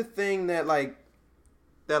 Here's the thing that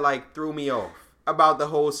threw me off about the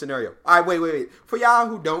whole scenario. All right, wait. For y'all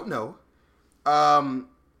who don't know,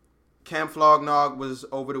 Camp Flog Gnaw was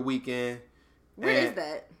over the weekend. Where is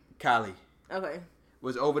that? Cali. Okay.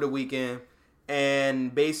 Was over the weekend,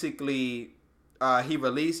 and basically he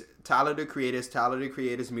released Tyler the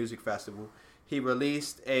Creator's Music Festival. He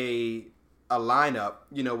released a lineup,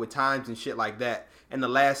 you know, with times and shit like that, and the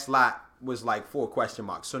last slot was like 4 question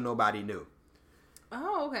marks, so nobody knew.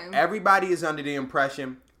 Oh, okay. Everybody is under the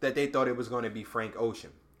impression that they thought it was going to be Frank Ocean.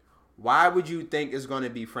 Why would you think it's going to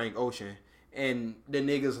be Frank Ocean and the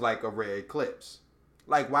niggas like a Rare Eclipse?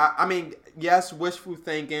 Like, why? I mean, yes, wishful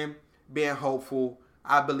thinking, being hopeful,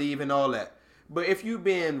 I believe in all that. But if you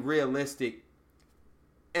being realistic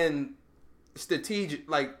and strategic,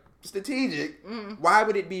 why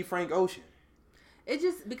would it be Frank Ocean? It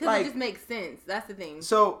just it just makes sense. That's the thing.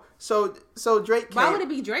 So Drake. Why would it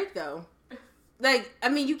be Drake though? Like, I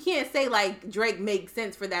mean, you can't say like Drake makes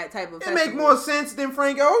sense for that type of. It make more sense than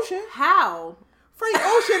Frank Ocean. How? Frank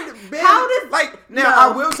Ocean. How does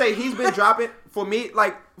I will say he's been dropping for me.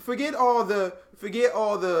 Like, forget all the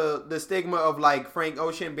stigma of like Frank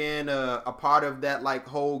Ocean being a part of that like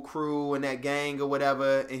whole crew and that gang or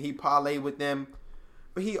whatever, and he parlayed with them,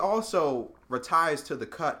 but he also retires to the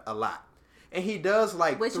cut a lot, and he does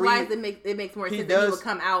like why does it makes more sense that he would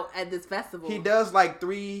come out at this festival. He does like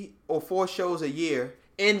 3 or 4 shows a year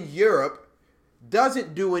in Europe,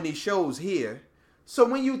 doesn't do any shows here. So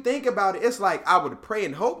when you think about it, it's like I would pray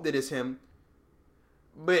and hope that it's him.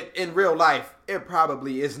 But in real life, it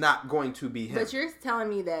probably is not going to be him. But you're telling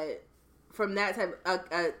me that from that type,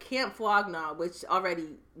 a Camp Flog Gnaw, which already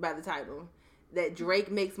by the title that Drake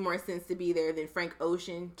makes more sense to be there than Frank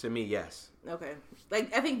Ocean? To me, yes. Okay.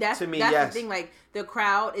 Like, I think that's To me, that's yes. the thing. Like, the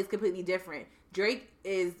crowd is completely different. Drake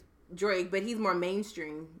is Drake, but he's more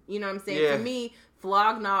mainstream. You know what I'm saying? Yeah. For me,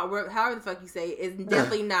 Flog Gnaw, however the fuck you say it, is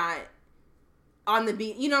definitely not on the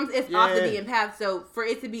beat. You know what I'm saying? It's off the beaten path. So for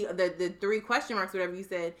it to be the 3 question marks, whatever you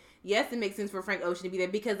said, yes, it makes sense for Frank Ocean to be there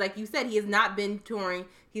because, like you said, he has not been touring.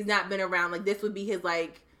 He's not been around. Like, this would be his,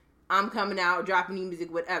 like, I'm coming out, dropping new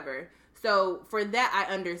music, whatever. So for that,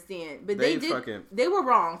 I understand. But they were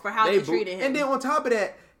wrong for how they treated him. And then on top of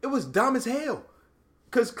that, it was dumb as hell.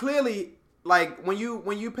 Because clearly, like, when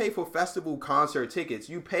you pay for festival concert tickets,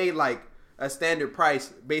 you pay, like, a standard price,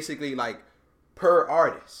 basically, like, per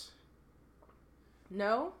artist.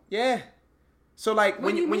 No? Yeah. So, like,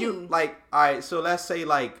 when you, like, all right, so let's say,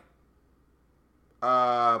 like,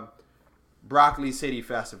 Broccoli City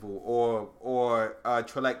Festival or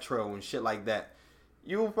Trelectro and shit like that.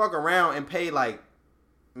 You fuck around and pay, like,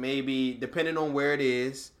 maybe, depending on where it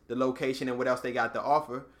is, the location and what else they got to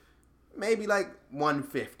offer, maybe, like,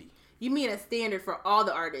 $150. You mean a standard for all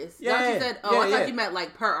the artists? Yeah. Not you said, I thought you meant,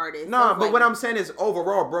 like, per artist. No, but like, what I'm saying is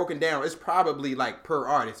overall broken down, it's probably, like, per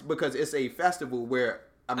artist because it's a festival where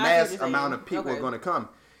a mass amount of people are going to come.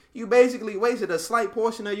 You basically wasted a slight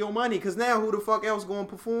portion of your money because now who the fuck else going to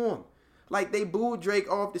perform? Like, they booed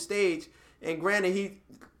Drake off the stage, and granted,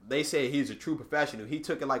 they said he's a true professional. He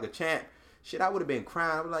took it like a champ. Shit, I would have been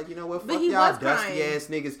crying. I was like, you know what? Fuck y'all dusty ass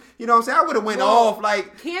niggas. You know what I'm saying? I would have went off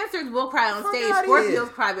like... Cancers will cry on stage. Scorpios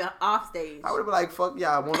cry off stage. I would have been like, fuck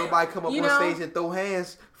y'all. Won't nobody come up on stage and throw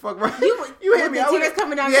hands? Fuck right. You hear me? The tears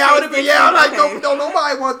coming down I would have been, I'm like, don't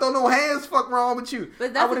nobody want to throw no hands. Fuck wrong with you.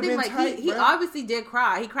 But that's the thing. Like, he obviously did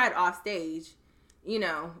cry. He cried off stage. You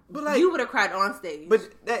know. But like, you would have cried on stage. But,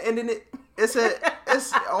 and then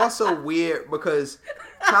it's also weird because...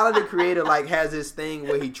 Tyler, the Creator, like, has this thing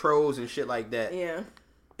where he trolls and shit like that. Yeah.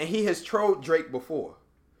 And he has trolled Drake before.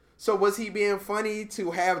 So was he being funny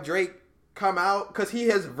to have Drake come out? Because he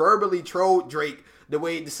has verbally trolled Drake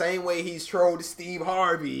the same way he's trolled Steve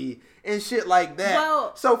Harvey and shit like that.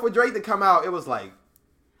 Well, so for Drake to come out, it was like...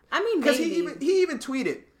 I mean, because he even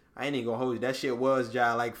tweeted, I ain't even gonna hold you, that shit was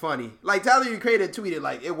jive, like, funny. Like, Tyler, the Creator tweeted,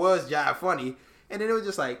 like, it was jive funny. And then it was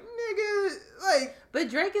just like, nigga, like... But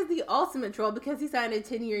Drake is the ultimate troll because he signed a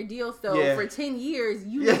 10-year deal. So for 10 years,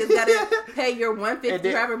 you niggas gotta pay your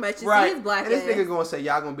 $150 however much to see his black ass. And this nigga gonna say,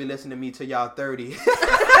 y'all gonna be listening to me till y'all 30. See,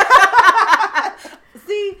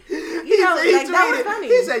 that was funny.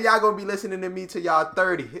 He said, y'all gonna be listening to me till y'all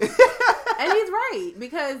 30. And he's right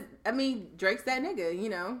because, I mean, Drake's that nigga, you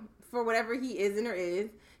know, for whatever he isn't or is,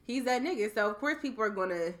 he's that nigga. So, of course, people are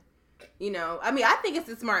gonna... You know, I mean, I think it's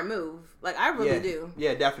a smart move. Like, I really do.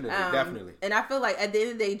 Yeah, definitely. And I feel like at the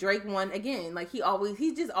end of the day, Drake won again. Like,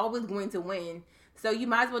 he's just always going to win. So you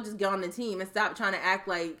might as well just get on the team and stop trying to act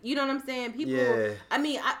like, you know what I'm saying? People, I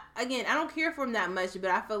mean, I don't care for him that much, but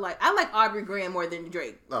I feel like, I like Aubrey Graham more than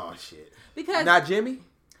Drake. Oh, shit. Because... Not Jimmy?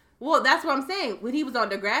 Well, that's what I'm saying. When he was on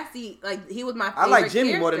Degrassi, like, he was my favorite I like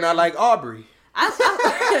Jimmy more than I like Aubrey.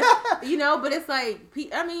 You know, but it's like,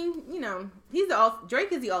 I mean, you know,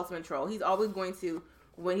 Drake is the ultimate troll. He's always going to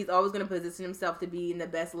position himself to be in the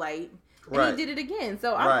best light. And he did it again.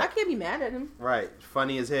 So I can't be mad at him. Right.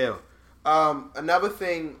 Funny as hell. Another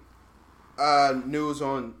thing, news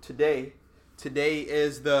on today. Today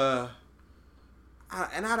is I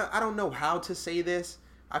don't know how to say this.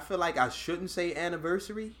 I feel like I shouldn't say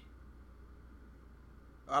anniversary.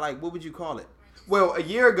 Or like, what would you call it? Well, a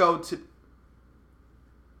year ago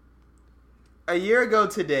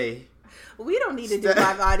today. We don't need to do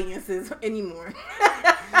live audiences anymore.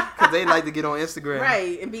 Because they like to get on Instagram.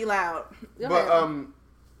 Right, and be loud. But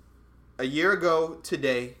a year ago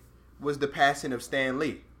today was the passing of Stan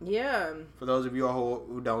Lee. Yeah. For those of you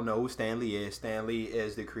who don't know who Stan Lee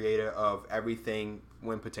is the creator of everything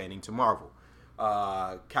when pertaining to Marvel.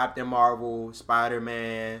 Captain Marvel,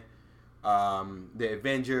 Spider-Man, the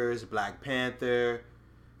Avengers, Black Panther,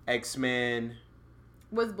 X-Men.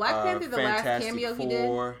 Was Black Panther the last cameo he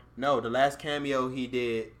did? No, the last cameo he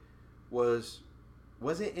did was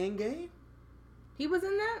it Endgame? He was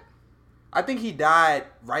in that? I think he died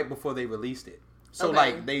right before they released it. So,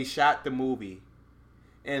 like, they shot the movie,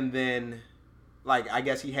 and then, like, I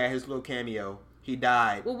guess he had his little cameo. He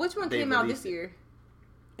died. Well, which one came out this year?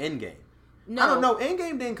 Endgame. No. I don't know.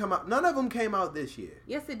 Endgame didn't come out. None of them came out this year.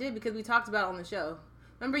 Yes, it did, because we talked about it on the show.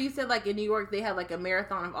 Remember you said, like, in New York, they had, like, a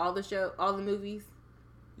marathon of all the movies?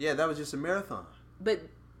 Yeah, that was just a marathon. But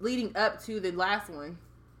leading up to the last one,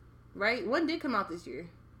 right? One did come out this year.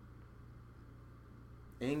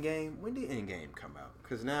 Endgame? When did Endgame come out?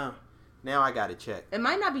 Because now I got to check. It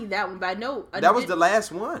might not be that one, but I know... That was the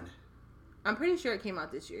last one. I'm pretty sure it came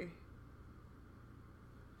out this year.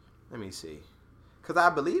 Let me see. Because I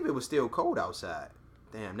believe it was still cold outside.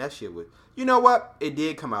 Damn, that shit was... You know what? It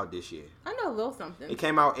did come out this year. I know a little something. It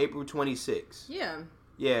came out April 26th. Yeah.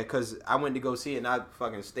 Yeah, because I went to go see it and I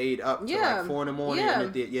fucking stayed up till like 4 in the morning. Yeah.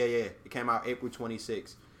 And it came out April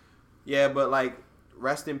 26th. Yeah, but like,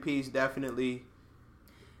 rest in peace, definitely.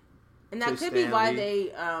 And that could be why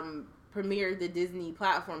they premiered the Disney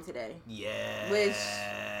platform today. Yeah. Which,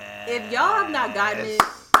 if y'all have not gotten it,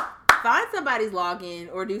 find somebody's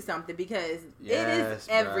login or do something because it is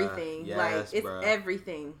everything. Yes, like, it's bruh.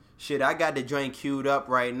 everything. Shit, I got the joint queued up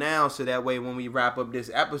right now so that way when we wrap up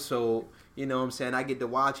this episode, you know what I'm saying, I get to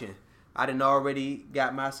watching. I done already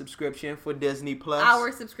got my subscription for Disney Plus.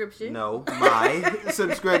 Our subscription. No, my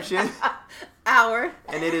subscription. Our.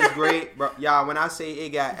 And it is great. Bro, y'all, when I say it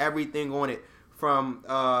got everything on it, from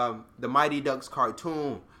the Mighty Ducks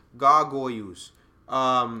cartoon, Gargoyles,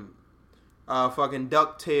 fucking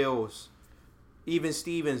DuckTales, Even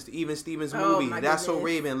Stevens movie, That's So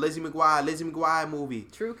Raven, Lizzie McGuire movie.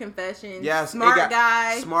 True Confession. Yes. Smart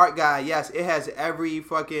Guy. Smart Guy, yes. It has every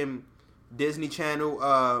fucking Disney Channel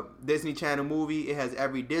movie. It has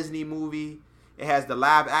every Disney movie. It has the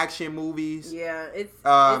live action movies. Yeah, it's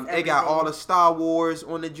it got all the Star Wars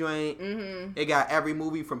on the joint. Mm-hmm. It got every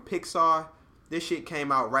movie from Pixar. This shit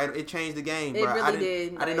came out right. It changed the game, bro. It really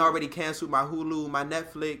did. I didn't already cancel my Hulu, my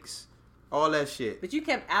Netflix, all that shit. But you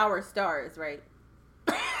kept our stars, right?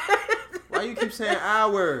 Why you keep saying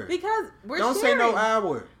our? Because we're Don't sharing. say no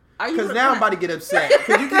our. Are you Because now I'm about to get upset.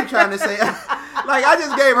 Because you keep trying to say... Like, I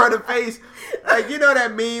just gave her the face. Like, you know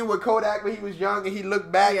that meme with Kodak when he was young and he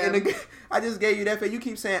looked back? Yeah. And I just gave you that face. You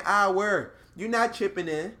keep saying our. You're not chipping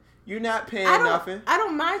in. You're not paying nothing. I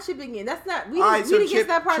don't mind chipping in. That's not... We All right, didn't so get to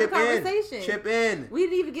that part of the conversation. Chip in. We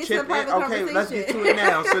didn't even get to that part of the conversation. Okay, let's get to it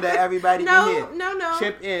now so that everybody can hear. No.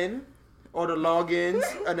 Chip in or the logins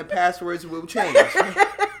and the passwords will change.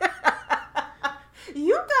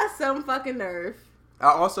 You got some fucking nerve. I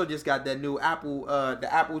also just got that new Apple, the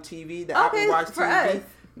Apple TV, the Apple Watch for TV. Us.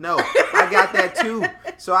 No, I got that too.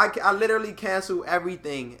 So I literally canceled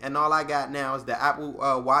everything, and all I got now is the Apple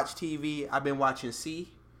Watch TV. I've been watching C.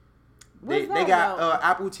 They got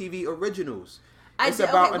Apple TV Originals. Which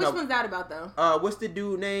one's that about though? What's the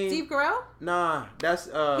dude name? Steve Carell? Nah, that's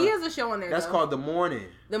he has a show on there. That's called The Morning.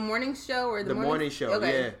 The Morning Show or the Morning Show?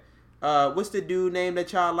 Okay. Yeah. What's the dude name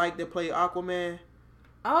that y'all like to play Aquaman?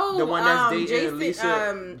 Oh, the one that's dating Jason,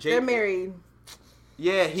 Lisa. they're married.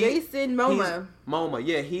 Yeah, Jason Momoa.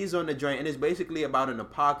 Yeah, he's on the joint, and it's basically about an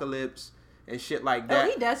apocalypse and shit like that.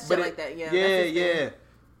 Oh, he does shit like that. Yeah. Yeah.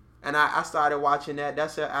 And I started watching that.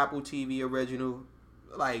 That's an Apple TV original.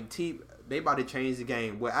 Like, they about to change the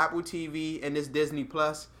game with Apple TV and this Disney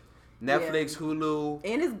Plus, Netflix, Hulu,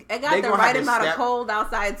 and it got the right amount of cold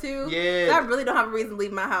outside too. Yeah, so I really don't have a reason to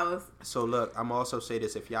leave my house. So look, I'm also say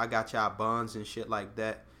this: if y'all got y'all buns and shit like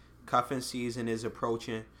that, cuffing season is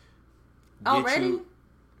approaching. Already?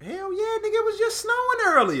 Hell yeah, nigga! It was just snowing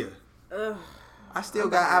earlier. Ugh, I still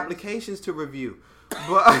got applications to review,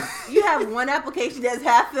 but you have one application that's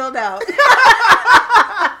half filled out.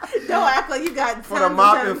 Don't act like you got for the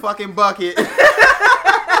mop and fucking bucket.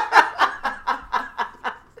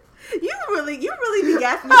 You really be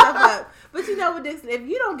gassing yourself up. But you know what, Dixon? If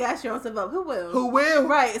you don't gas yourself up, who will? Who will?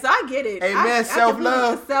 Right. So I get it. Amen.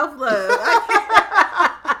 Self-love. Self-love.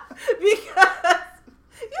 Because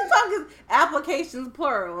you're talking applications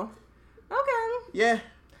plural. Okay. Yeah.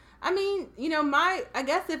 I mean, I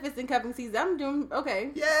guess if it's in cuffing season, I'm doing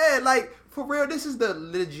okay. Yeah, like, for real, this is the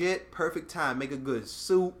legit perfect time. Make a good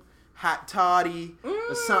soup, hot toddy,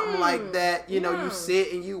 or something like that. You know, you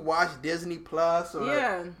sit and you watch Disney Plus or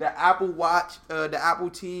the Apple Watch, the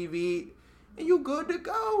Apple TV, and you good to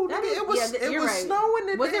go. It was snowing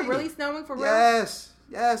today. Was it really snowing for real?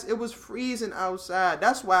 Yes, it was freezing outside.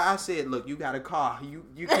 That's why I said, look, you got a car. Can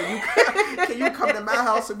you come to my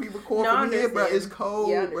house and we record from here, bro? It's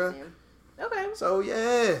cold, bro. Okay. So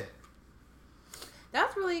yeah.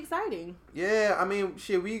 That's really exciting. Yeah, I mean,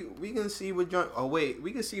 shit, we can see what joint. Oh wait,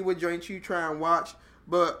 we can see what joint you try and watch.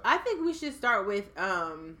 But I think we should start with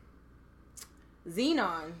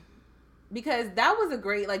Xenon, because that was a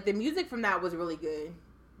great. Like, the music from that was really good.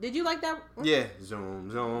 Did you like that? Yeah,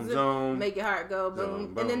 zoom. Make your heart go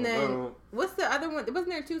boom. Zoom, and then boom. What's the other one? Wasn't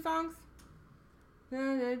there 2 songs?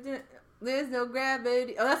 There's no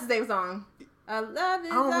gravity. Oh, that's the same song. I love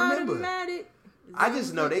it. I don't remember. I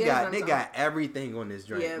just know they got everything on this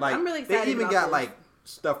joint. Yeah, like, I'm really excited. They even got this. like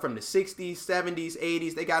stuff from the 60s, 70s,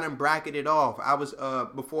 80s. They got them bracketed off. I was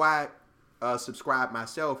before I subscribed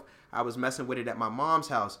myself, I was messing with it at my mom's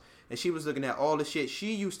house, and she was looking at all the shit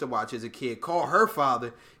she used to watch as a kid, call her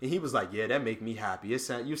father, and he was like, yeah, that make me happy. You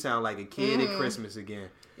sound like a kid at Christmas again.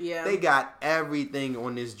 Yeah. They got everything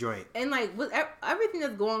on this joint. And like with everything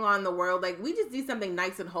that's going on in the world, like we just do something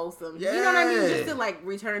nice and wholesome. Yeah. You know what I mean? Just to like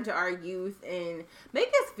return to our youth and make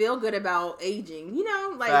us feel good about aging. You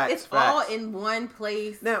know, like it's all in one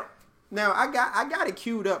place. Now I got it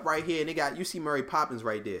queued up right here, and they got UC Mary Poppins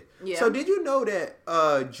right there. Yeah. So did you know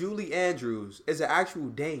that Julie Andrews is an actual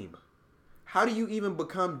dame? How do you even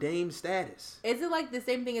become dame status? Is it like the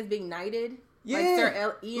same thing as being knighted? Yeah, like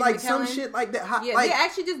Sir Ian like McKellen? some shit like that. Yeah, like, they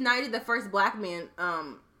actually just knighted the first black man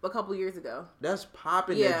a couple years ago. That's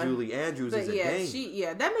popping. That Julie Andrews is a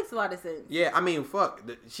dame. That makes a lot of sense. Yeah, I mean, fuck,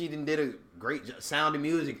 she did a great Sound of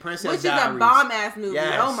Music, Princess Which Diaries. is a bomb ass movie.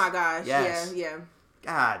 Yes. Oh my gosh. Yes. Yeah.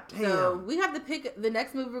 God damn. So we have to pick the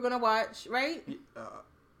next movie we're gonna watch, right?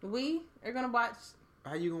 We are gonna watch.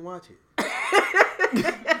 How you gonna watch it?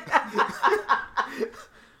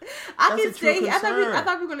 I can stay. I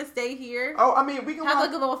thought we were gonna stay here. Oh, I mean, we can have like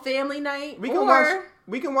a little family night. We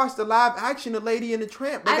can watch the live action of Lady and the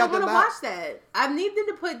Tramp. I don't want to watch that. I need them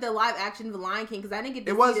to put the live action of The Lion King because I didn't get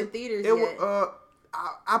to see it in theaters yet.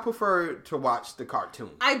 I prefer to watch the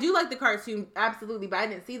cartoon. I do like the cartoon, absolutely, but I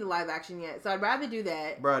didn't see the live action yet, so I'd rather do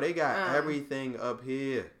that. Bro, they got everything up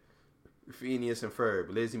here. Phineas and Ferb,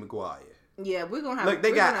 Lizzie McGuire. Yeah, we're gonna have. Look,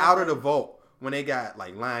 they got Out of the Vault when they got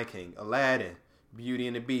like Lion King, Aladdin, Beauty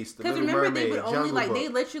and the Beast, The Little Mermaid, they would only Jungle Book. They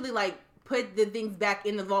literally like put the things back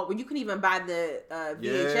in the vault where you can even buy the VHS.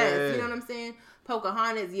 Yeah. You know what I'm saying?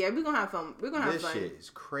 Pocahontas. Yeah, we're gonna have fun. We're gonna have this fun. This shit is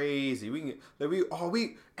crazy.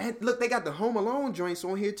 And look, they got the Home Alone joints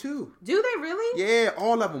on here too. Do they really? Yeah,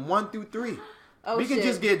 all of them, 1 through 3. Oh, we shit. can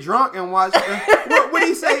just get drunk and watch. What did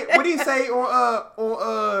he say? What did he say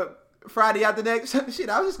on Friday after next? Shit,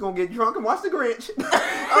 I was just gonna get drunk and watch The Grinch.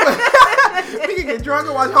 We can get drunk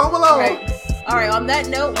and watch Home Alone. Right. All right. On that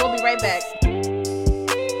note, we'll be right back.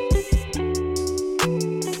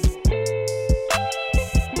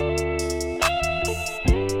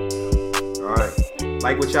 All right.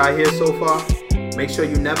 Like what y'all hear so far? Make sure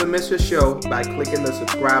you never miss a show by clicking the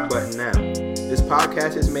subscribe button now. This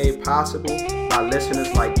podcast is made possible by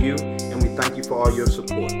listeners like you, and we thank you for all your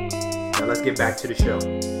support. Now let's get back to the show.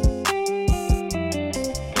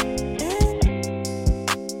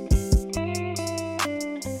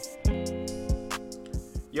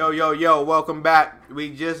 Yo, welcome back. We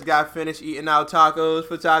just got finished eating our tacos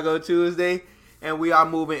for Taco Tuesday, and we are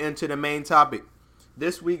moving into the main topic.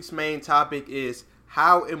 This week's main topic is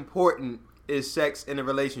how important is sex in a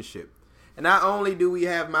relationship. And not only do we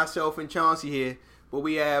have myself and Chauncey here, but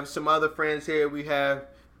we have some other friends here. We have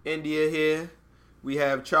India here, we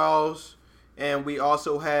have Charles, and we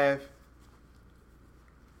also have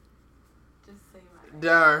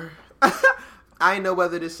Darn. I didn't know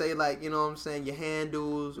whether to say, like, you know what I'm saying, your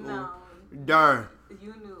handles or Darn. You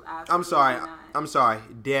knew absolutely I'm sorry. not. I'm sorry.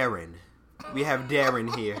 Darren. We have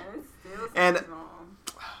Darren here. And wrong.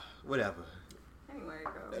 Whatever. Anyway,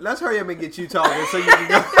 go. Let's hurry up and get you talking so you can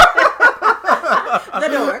go. The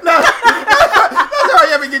door. Let's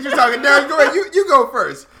hurry up and get you talking. Darren, go ahead. You go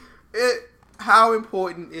first. How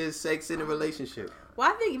important is sex in a relationship? Well,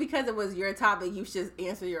 I think because it was your topic, you should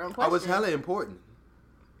answer your own question. I was hella important.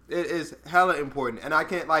 It is hella important. And I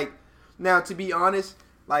can't, like, now to be honest,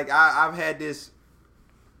 like I have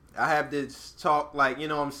this talk, like, you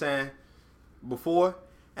know what I'm saying, before,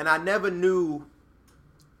 and I never knew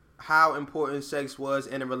how important sex was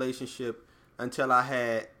in a relationship until I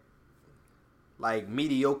had, like,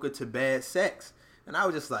 mediocre to bad sex. And I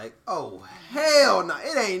was just like, oh, hell no.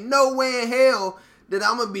 It ain't no way in hell that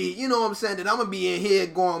I'm going to be, you know what I'm saying, that I'm going to be in here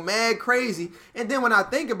going mad crazy. And then when I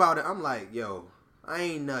think about it, I'm like, yo, I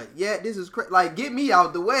ain't nut yet. This is crazy. Like, get me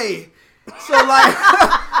out the way. So, like,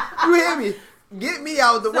 you hear me? Get me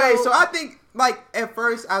out the way. So I think, like, at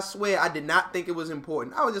first, I swear, I did not think it was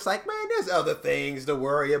important. I was just like, man, there's other things to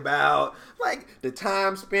worry about. Like, the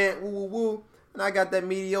time spent, woo. And I got that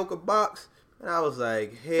mediocre box. And I was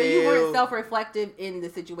like, hell. So you weren't self-reflective in the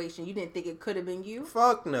situation. You didn't think it could have been you?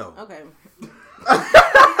 Fuck no. Okay.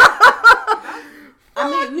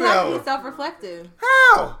 I mean, you have to be self-reflective.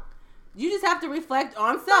 How? You just have to reflect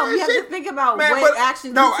on self. Man, you have shit. to think about Man, what but-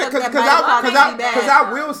 actions no, you took cause that might have I caused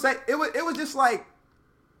bad. will say it was just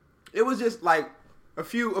like a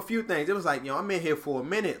few things. It was like, yo, I'm in here for a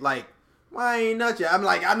minute. Like, why ain't nothing? I'm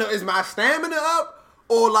like, I know, is my stamina up,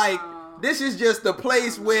 or like this is just the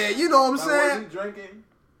place where, you know what I'm saying? Was you drinking?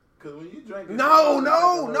 Because when you drink, No.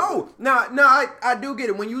 I do get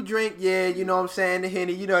it. When you drink, yeah, you know what I'm saying, the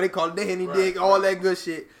Henny, you know, they call it the Henny dick, all that good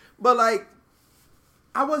shit. But like,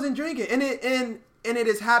 I wasn't drinking, and it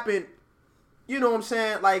has happened, you know what I'm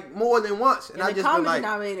saying, like more than once, and I the just been common like,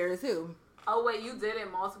 denominator too. Oh wait, you did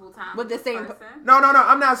it multiple times With the this same person? no,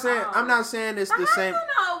 I'm not saying it's So the how same. you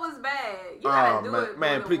know it was bad? You gotta do it,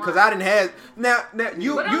 man, more please, than because once. I didn't have now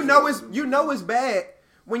you But you know it's bad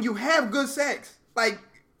when you have good sex, like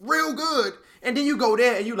real good, and then you go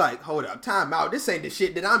there and you like, hold up, time out, this ain't the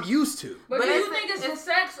shit that I'm used to. But do you think it's the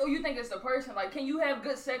sex or you think it's the person? Like, can you have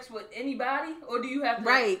good sex with anybody, or do you have to?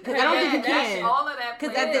 Right, because I don't think you can. All of that.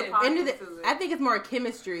 Because plays at the a part end of into the, it. I think it's more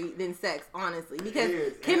chemistry than sex, honestly. Because It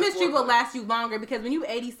is, chemistry and will foreplay. last you longer. Because when you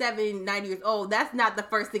 87, 90 years old, that's not the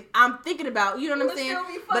first thing I'm thinking about. You know what I'm But saying? she'll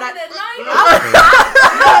be But fucking at night.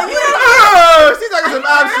 Oh, she's talking some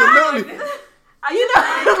absolutely. you know,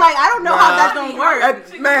 like I don't know how that's gonna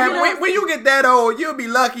work. Man, You know- when you get that old, you'll be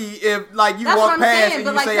lucky if like you That's what walk I'm past saying, and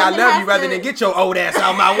but, you like, say I something love you has rather to- than get your old ass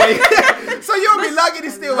out my way. So you'll be lucky to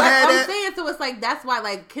still But have I'm that. saying, so it's like that's why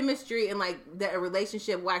like chemistry and like that a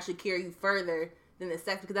relationship will actually carry you further than the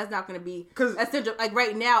sex, because that's not going to be 'Cause- essential. Like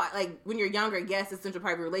right now, like when you're younger, yes, it's essential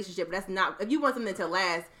part of your relationship, but that's not. If you want something to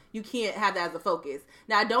last, you can't have that as a focus.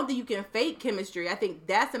 Now, I don't think you can fake chemistry. I think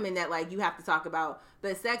that's something that like you have to talk about.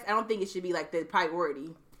 But sex, I don't think it should be like the priority.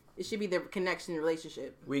 It should be the connection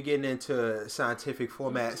relationship. We getting into scientific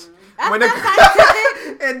formats. That's When not the-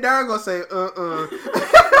 scientific. and Darren gonna say,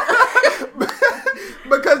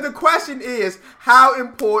 Because the question is, how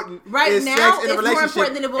important Right is now, sex in a it's more relationship?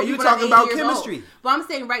 important than it will And be you when I'm talking 80 about years chemistry. old. But I'm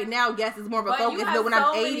saying right now, yes, is more of a But focus. you have But when so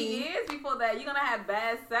I'm many 80, years before that, you're gonna have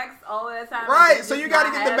bad sex all the time. Right, and so just you gotta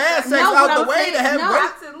not get the have bad sex No, out what the I'm way saying- to have no. great.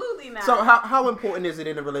 Absolutely not. So how important is it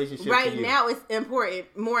in a relationship to right you? now it's important,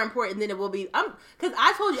 more important than it will be. Because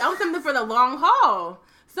I told you I'm something for the long haul.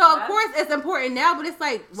 So of That's- course it's important now, but it's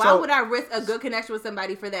like, why So- would I risk a good connection with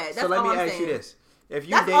somebody for that? That's So let all me I'm ask saying. you this. If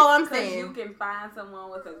you That's date, all I'm Because saying. you can find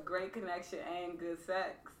someone with a great connection and good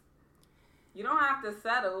sex. You don't have to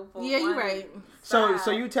settle for Yeah, you're one right. so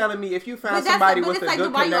side. you telling me if you But find that's somebody but with it's a like,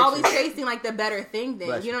 good why you always connection, chasing like the better thing then?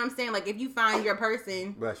 Bless You know what I'm saying? Like if you find your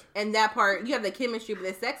person Bless you. and that part, you have the chemistry, but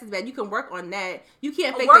the sex is bad, you can work on that. You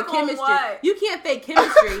can't fake Work the on chemistry. what? You can't fake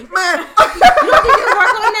chemistry. You man, don't think you can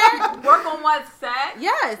work on that? Work on what sex?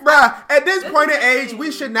 Yes. bruh, at this This point is in the age, thing.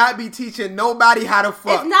 we should not be teaching nobody how to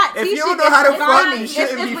fuck. It's not if teaching. you don't know how to it's fuck, refining. you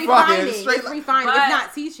shouldn't it's be refining. fucking. Straight It's refining. But It's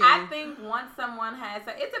not teaching. I think once someone has,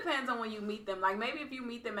 it depends on when you meet them. Like maybe if you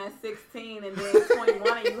meet them at 16 and then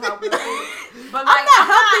 21 and you help them through. But like, I'm not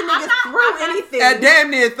helping niggas through I'm not- anything. at damn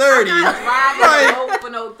near 30. I'm not driving Right. a boat for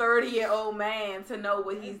no 30-year-old man to know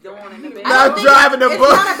what he's doing in the bed. Not don't think driving the it's boat.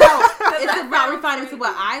 not about. It's That about sounds refining to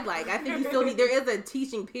what crazy. I like. I think you still need. There is a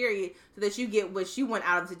teaching period so that you get what you want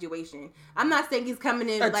out of the situation. I'm not saying he's coming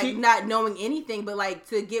in A like te- not knowing anything, but like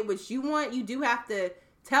to get what you want, you do have to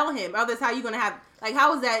tell him. Otherwise, how you gonna have like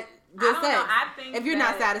how is that good I don't sex know. I think if you're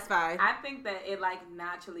not that- satisfied? I think that it like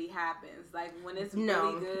naturally happens. Like when it's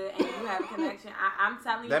No. really good and you have a connection. I'm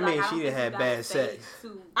telling you, That like, means I don't she didn't think have you gotta bad stay sex.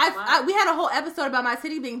 too I much. we had a whole episode about my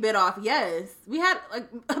titty being bit off. Yes, we had like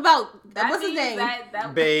about That what's his means name?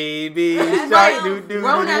 that- Baby That's shark, right. doo doo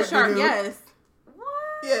Grown doo ass doo shark. doo. Yes. What?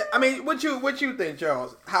 Yeah, I mean, what you think,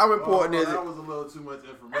 Charles? How important is That it? was a little too much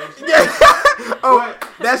information. Yeah. Oh, But-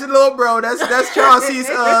 that's your little bro. That's Charles's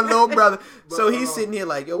little brother. But, So he's sitting here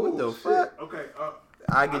like, yo, what the Ooh, fuck? shit. Okay,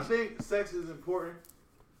 I I get think sex is important,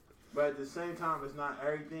 but at the same time, it's not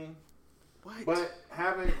everything. what? But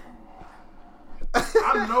having,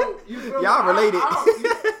 I know you feel me? Y'all related,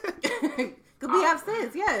 Could we have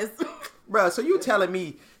sense? Yes. bro. So you telling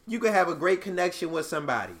me you could have a great connection with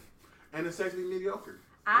somebody? and the sex be mediocre.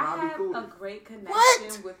 I And I'll be have cool. a great connection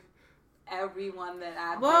What? with everyone that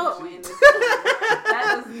I've Well- been in this world.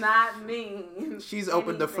 That does not mean She's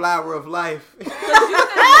opened the anything. flower of life. 'Cause you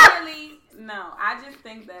can literally, no, I just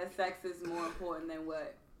think that sex is more important than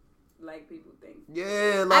what like people think.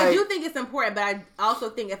 Yeah, like I do think it's important, but I also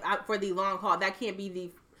think for the long haul, that can't be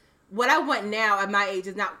the. What I want now at my age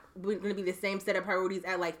is not going to be the same set of priorities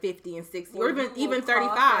at like 50 and 60 or Well, even you will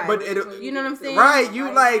 35. But cross it- between You know what I'm the saying? two. right. You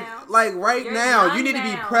now. like right You're now. young You need to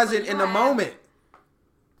be now, present so in you the have- moment.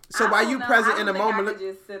 So I while don't you know. present I in don't the think moment, I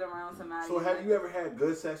could just sit around somebody. So have you ever had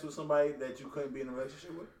good sex with somebody that you couldn't be in a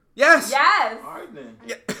relationship with? yes. Yes, All right then.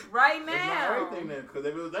 Yeah. right It's not now. everything then, because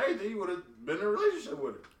if it was everything, you would have been in a relationship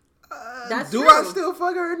with her. That's do true. I still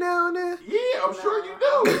fuck her now and then? Yeah, I'm sure you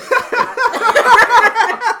do.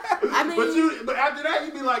 I mean, but after that,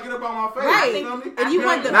 you be like, get up on my face. Right. You know what I mean? If you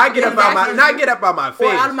want the- Not get up out my Exactly. not get up out my face.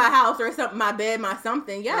 or out of my house or something, my bed, my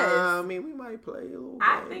something. Yes. I mean, we might play a little.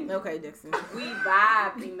 I game. think Okay, Dixon. we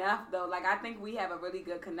vibe enough though. Like I think we have a really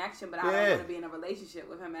good connection, but I Yeah. don't want to be in a relationship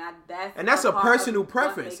with him. And And that's a part of personal what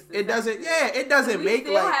preference. makes the It doesn't. sex Yeah, good. it doesn't we make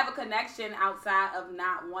still like. have a connection outside of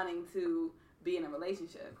not wanting to be in a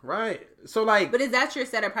relationship. Right. So like, But is that your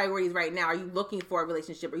set of priorities right now? Are you looking for a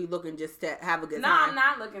relationship, or are you looking just to have a good No, time? I'm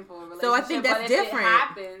not looking for a relationship. So I think that's but different. If it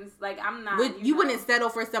happens, like I'm not. You wouldn't settle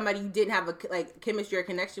for somebody you didn't have a like chemistry or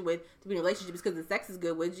connection with to be in a relationship because the sex is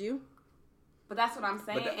good, would you? But that's what I'm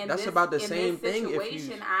saying. But And that's this, about the in same this thing if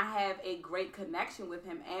situation, you- I have a great connection with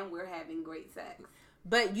him, and we're having great sex.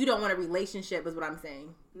 But you don't want a relationship, is what I'm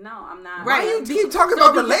saying. No, I'm not. Right. why you Be- keep talking so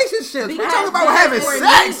about because- relationships? We because talking about that's having for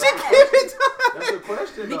sex. me. You keep it That's a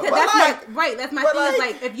question, though. Because But that's like- my right. That's my but thing. Is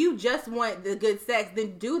like- like if you just want the good sex,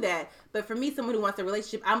 then do that. But for me, someone who wants a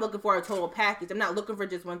relationship, I'm looking for a total package. I'm not looking for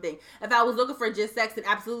just one thing. If I was looking for just sex, then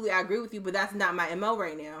absolutely I agree with you. But that's not my MO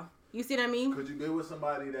right now. You see what I mean? Could you be with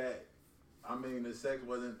somebody that, I mean, the sex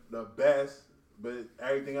wasn't the best, but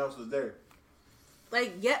everything else was there?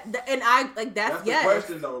 Like yeah, and I like that's That's yes. the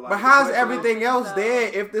question, though. Like, But the how's question everything is, else there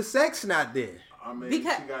if the sex not there? I mean,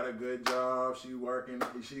 Because- she got a good job. She working.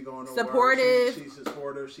 She going to Supportive. work. She's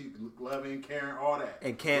supportive. She loving, caring, all that.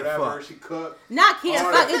 And can't Whatever. fuck. She cook. Not can't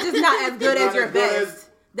all fuck. that. It's just not as good It's as not your as good best. as-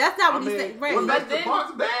 That's not I what you mean, say, right? what makes But the then-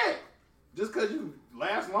 box bad? Just because you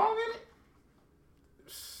last long in it?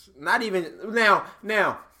 Not even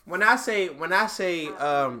now. When I say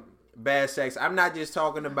bad sex, I'm not just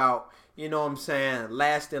talking about, you know what I'm saying,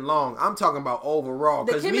 lasting long. I'm talking about overall.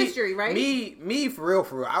 The 'Cause chemistry, right? Me for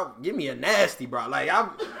real. Give me a nasty, bro. Like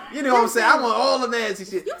I'm, you know what I'm saying. I want all the nasty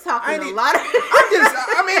shit. You I talking ain't a e- lot of.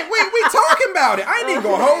 I mean, we talking about it. I ain't even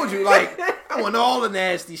gonna hold you. Like, I want all the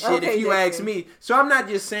nasty shit Okay, if you Dixon. ask me. So I'm not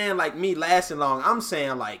just saying like me lasting long. I'm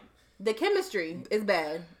saying like, The chemistry is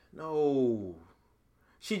bad. no.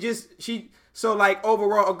 So like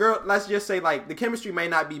overall, a girl, let's just say like the chemistry may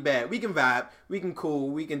not be bad. We can vibe, we can cool,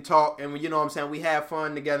 we can talk, and you know what I'm saying, we have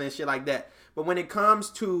fun together and shit like that. But when it comes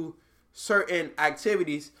to certain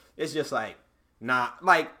activities, it's just like, nah,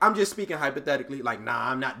 like I'm just speaking hypothetically, like,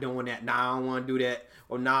 nah, I'm not doing that. Nah, I don't want to do that.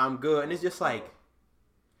 Or nah, I'm good. And it's just like,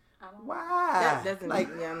 why? That doesn't like,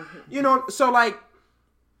 yeah. you know, so like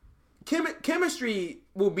chemistry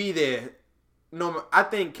will be there. No, I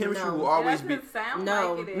think chemistry No. will It always doesn't be. sound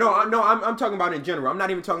No. like it is. No, I'm talking about in general. I'm not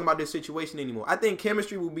even talking about this situation anymore. I think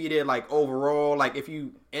chemistry will be there, like overall, like if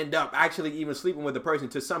you end up actually even sleeping with a person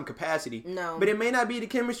to some capacity. No. But it may not be the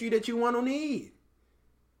chemistry that you want or need.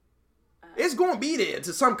 It's going to be there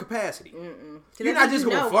to some capacity. You're not just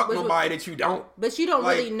going to fuck nobody that you don't. But you don't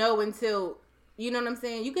Like- really know until, you know what I'm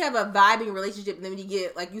saying? You can have a vibing relationship, and then when you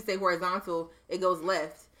get, like you say, horizontal, it goes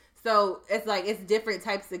left. So it's like, it's different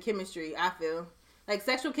types of chemistry, I feel. Like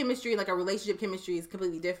sexual chemistry, like a relationship chemistry is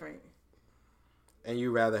completely different. And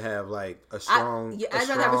you rather have like a strong. I'd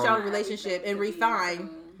rather have a strong relationship and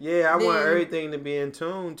refine. Yeah, I want then- everything to be in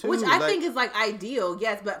tune too. Which I like- think is like ideal,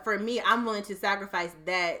 yes, but for me, I'm willing to sacrifice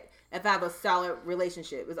that if I have a solid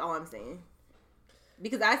relationship, is all I'm saying.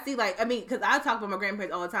 Because I see because I talk about my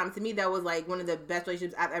grandparents all the time. To me, that was like one of the best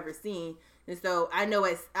relationships I've ever seen. And so I know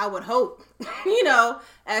I would hope,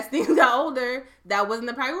 as things got older, that wasn't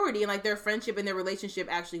the priority. And like their friendship and their relationship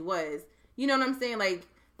actually was. You know what I'm saying? Like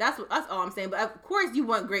that's all I'm saying. But of course you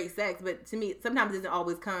want great sex, but to me, sometimes it doesn't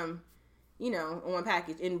always come, on one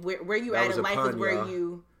package. And where you That at was in a life pun, is where y'all.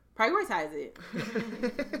 you prioritize it.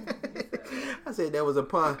 I said that was a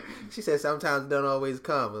pun. She said sometimes it don't always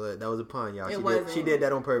come. That was a pun, y'all. It She did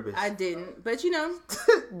that on purpose. I didn't, but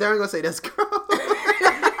Darren gonna say that's gross.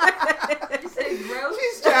 You say gross?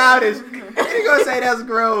 She's childish. She gonna say that's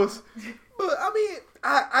gross. But I mean,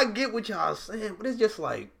 I get what y'all saying, but it's just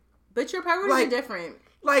like but your priorities Like- are different.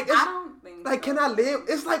 it's, I don't think like, so. can I live?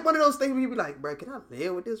 It's like one of those things where you be like, bro, can I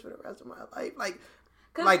live with this for the rest of my life?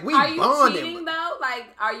 Like we are you bonded. cheating though? Like,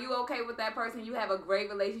 are you okay with that person? You have a great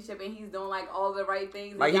relationship and he's doing like all the right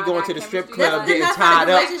things. Like, and he y'all going got to the strip chemistry, club but getting that's not tied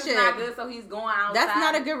a up. sex is not relationship. good, so he's going outside. That's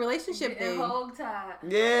not a good relationship Getting thing. hog tied.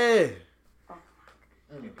 Yeah.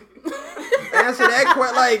 Answer that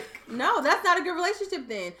question. Like, No, that's not a good relationship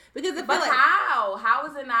then. Because if But like how? How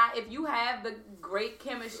is it not? If you have the great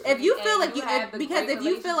chemistry, If you feel and like have the because great if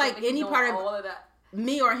you feel like relationship and he's any doing part of all that,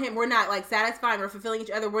 me or him, we're not like satisfying or fulfilling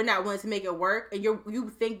each other, we're not willing to make it work, and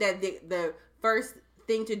you think that the first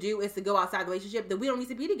thing to do is to go outside the relationship, then we don't need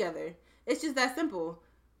to be together. It's just that simple.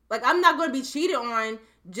 Like, I'm not going to be cheated on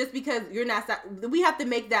just because you're not. We have to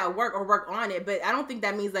make that work or work on it, but I don't think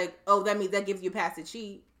that means like, oh, that means that gives you a pass to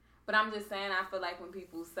cheat. But I'm just saying, I feel like when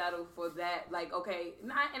people settle for that, like, okay,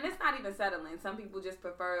 and it's not even settling. Some people just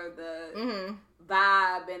prefer the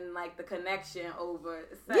vibe and like the connection over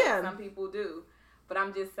sex. Yeah. Some people do. But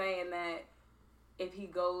I'm just saying that if he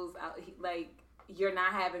goes out, like, you're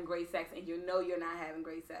not having great sex and you know you're not having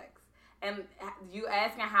great sex. and you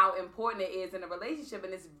asking how important it is in a relationship,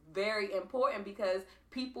 and it's very important because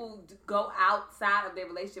people go outside of their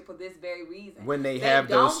relationship for this very reason. When they have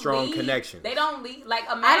those strong leave, connections. They don't leave. Like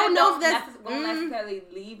a man I don't know if won't necessarily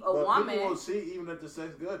leave a But woman. people will see even if the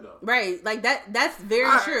sex good though. Right, like that's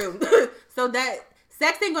very true. So that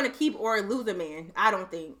sex ain't gonna keep or lose a man. I don't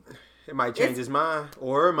think. It might change his mind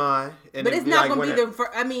or her mind. And But it'd it's be not like gonna be when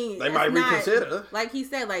I mean, they it's might not- reconsider. Like he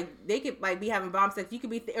said, like they could like be having bomb sex. You could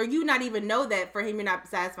be, or you not even know that for him, you're not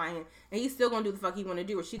satisfying him, and he's still gonna do the fuck he want to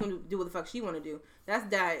do, or she gonna do what the fuck she want to do. That's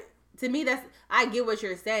that. To me, that's I get what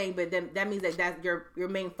you're saying, but then that means that that's your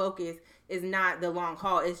main focus is not the long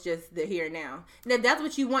haul. It's just the here and now. And if that's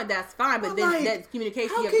what you want, that's fine. But then like, that's communication.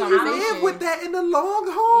 How Your can you conversation. live with that in the long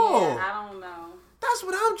haul? Yeah, I don't know. That's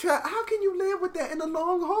what I'm trying. How can you live with that in the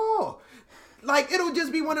long haul? Like, it'll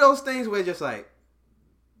just be one of those things where it's just like,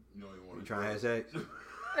 You don't even want you to trying to have sex?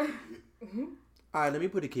 All right, let me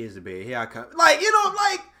put the kids to bed. Here I come. Like, you know,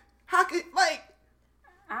 like, how can, like,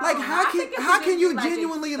 how can you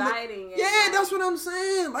genuinely exciting yeah, that's what I'm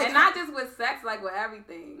saying. Like, and not just with sex, like with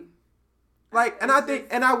everything. like, and I think,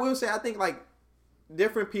 and I will say, I think like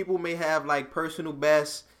different people may have like personal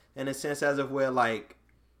best in a sense as of where like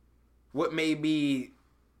what may be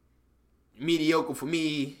mediocre for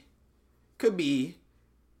me could be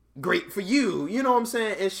great for you. You know what I'm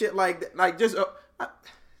saying? And shit like that. Like just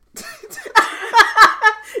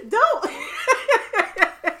Don't.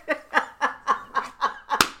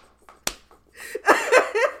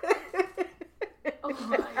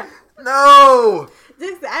 no.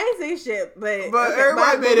 Just, I ain't say shit, but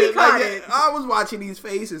Everybody made it. Like, I was watching these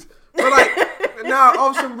faces, but like, nah,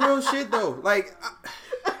 off some real shit though. Like,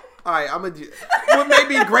 all right, I'm gonna. What may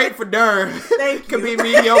be great for Durham could be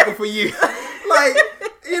mediocre for you. Like,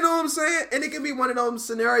 you know what I'm saying? And it can be one of those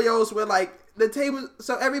scenarios where like the table.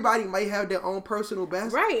 So everybody might have their own personal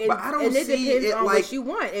best, right? But I don't and it see depends it on like what you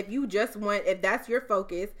want. If you just want, if that's your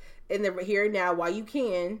focus in the here and now, while you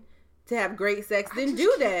can. To have great sex, then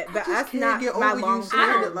do that. But that's not my long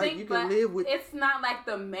term. Like you can live with. It's not like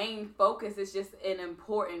the main focus. It's just a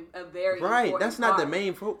very right. important That's not part. the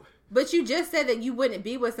main focus. But you just said that you wouldn't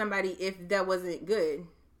be with somebody if that wasn't good.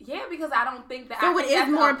 Yeah, because I don't think that. So I it think is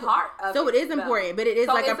that's more a part of so it is important, but it is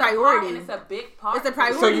like a priority. Part, and it's a big part. It's a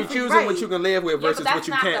priority. So you choosing right. what you can live with versus but what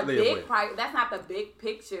you can't live with. That's not the big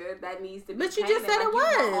picture that needs to be. But you just painted. said like, it you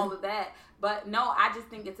want was. all of that. But no, I just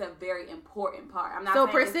think it's a very important part. I'm not. So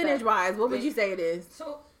saying it's percentage wise, what would you say it is?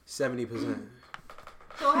 So 70%.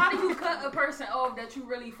 So how do you cut a person off that you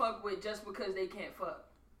really fuck with just because they can't fuck?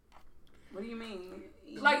 What do you mean?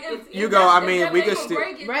 Like You go, I mean, we could still-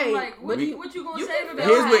 Right. Like, what you gonna say to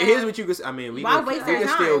that? Here's what you could. I mean, we Why could, waste we their could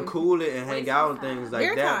still time? cool it and hang Waste out their and things time. like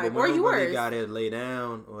Their that. time, But or we don't really yours. gotta lay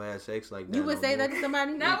down or have sex like that. You would no say more. that to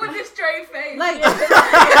somebody? Not with a straight face. Like,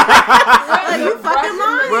 like you fucking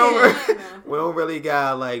lying. We don't really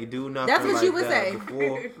gotta like do nothing. That's what like you would that say.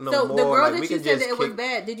 Before, no So more. the girl like, that we you can said just that it was kick-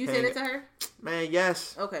 bad, did you say hang that to her? Man,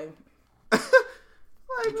 yes. Okay. Like,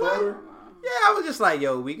 You told her? yeah, I was just like,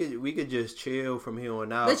 yo, we could just chill from here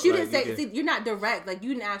on out. But you like, didn't say. could- See, you're not direct. Like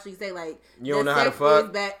you didn't actually say like You don't the know how to sex fuck?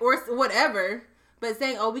 is bad or whatever. But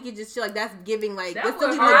saying, oh, we could just chill. Like that's giving like That that's still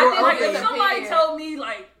would leaving the hurt. door Like, open. if somebody told me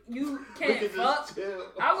like you We can't could fuck, just chill.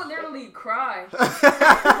 I would literally cry.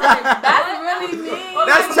 That's really mean.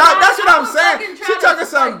 That's what I'm saying. She talking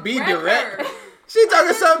something be direct. She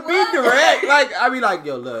talking something be direct. Like I be like,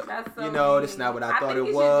 yo, look, That's so you know, mean. this not what I I thought think it you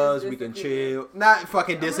should was. just We can disappear. chill, not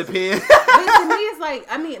fucking disappear. But to me, it's like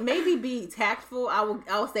I mean, maybe be tactful.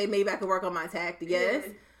 I'll say maybe I could work on my tact, yes.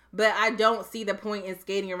 Yeah. But I don't see the point in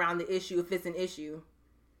skating around the issue if it's an issue.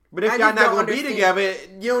 But if I y'all just not don't gonna be understand.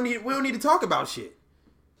 together, we don't need to talk about shit.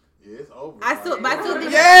 Yeah, it's over. I still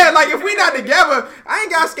think. Yeah, like if we not together, I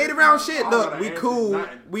ain't gotta skate around shit. Look, we cool,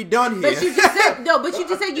 we done here. But you just said no. But you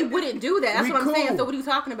just said you wouldn't do that. That's We what I'm saying. cool. So what are you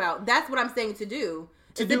talking about? That's what I'm saying to do.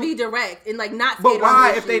 To Is to do- be direct and like not. But skate around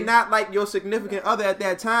why the if they issue. not like your significant other at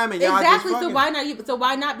that time and y'all Exactly. just So fucking?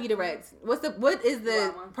 why not be direct? What is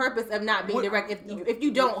the purpose of not being What- direct if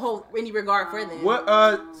you don't hold any regard for them?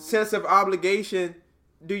 What sense of obligation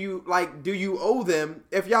do you owe them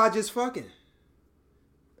if y'all just fucking?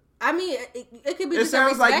 I mean, it could be. It just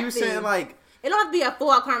sounds a like you respect saying thing. like, It don't have to be a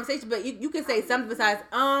full out conversation, but you can say something besides,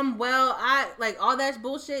 well, I like all that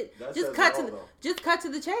bullshit. That Just says cut it to all, the, though. just cut to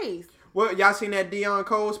the chase. what y'all seen that Deion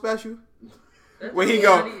Cole special? That's Where he what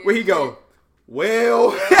go? it is. Where he go? Well,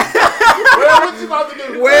 Well, what you about to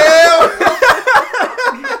do? well.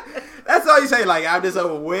 That's all you say. Like I'm just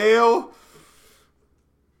over. Well,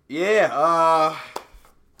 yeah.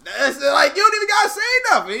 That's like you don't even gotta say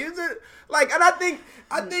nothing. It's like, and I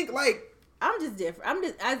think like. I'm just different. I'm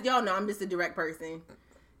just, as y'all know, I'm just a direct person.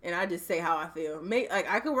 and I just say how I feel. Like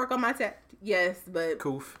I could work on my tact, yes, but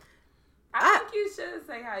Coof. I think you should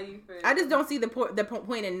say how you feel. I just don't see the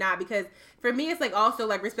point in not, because for me it's like also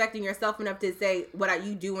like respecting yourself enough to say what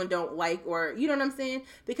you do and don't like, or you know what I'm saying,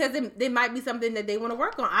 because there might be something that they want to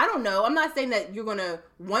work on. I don't know. I'm not saying that you're gonna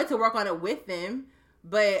want to work on it with them,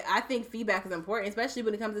 but I think feedback is important, especially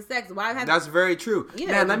when it comes to sex. That's very true.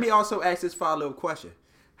 Yeah. Now let me also ask this follow-up question: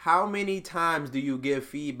 how many times do you give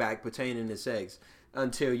feedback pertaining to sex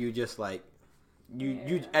until you just like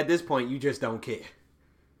you at this point you just don't care?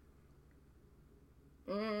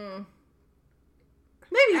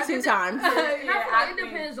 Maybe 2 times. It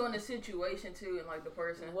depends on the situation too, and like the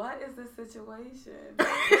person. What is the situation?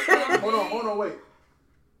 Hold on, wait.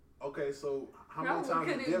 Okay, so how many times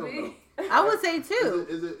could you it give them be? though? I would say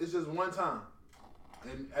 2. It's just one time,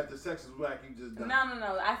 and after sex is whack, you just done. No.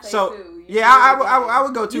 I say So 2. I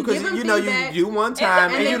would go 2 You because give them you feedback, do one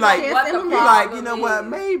time and then you like chance you them like wrong. you know what,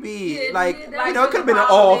 maybe Yeah, like yeah, you know it could have been an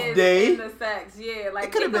problem off is day. in the sex, yeah, like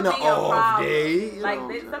It could have been be an a off problem. day, you Like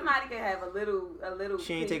know. somebody could have a little.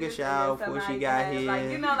 She ain't take a penis, shower and then before she somebody got could have, here.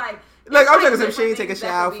 Like, you know, like Look, it's I'm like talking some she different ain't take a things that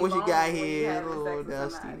shower could be before she wrong got when you here, a having little sex with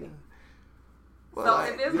dusty. somebody. Well, So like,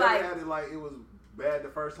 if it's You like ever had it like it was bad the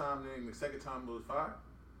first time, then the second time it was fire?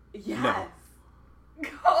 yes. No.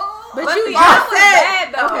 But But you see, just I was said bad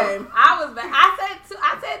though. okay. I was bad. I said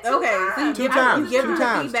 2 Okay, so times. you Two times, you give two them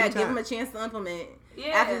times, feedback, two give them a times. chance to implement. Yeah,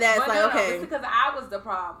 After that, it's but like, okay. it's because I was the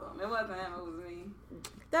problem. It wasn't him. It was me.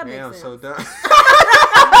 That damn, makes so sense. done. No,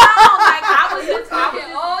 like I was just talking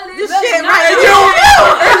all This Look, shit no, right And no,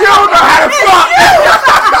 you don't know how to fuck.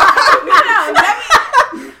 no, let me.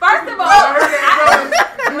 First of all,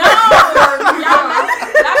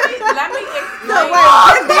 let me explain. So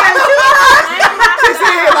wait, it's there 2 times? She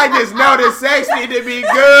said like this. No, the sex need to be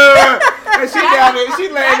good. And she down there, she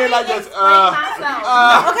laying there like this.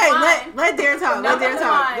 Okay, let Darren talk. Let Number Darren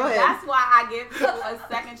talk. Go one, ahead. that's why I give people a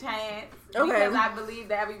second chance. Okay. Because I believe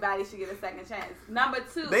that everybody should get a second chance. Number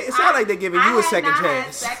 2, It sound like they're giving you a second I had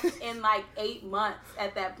chance. not had sex in like 8 months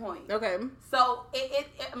at that point. Okay. So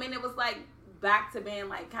I mean, it was like back to being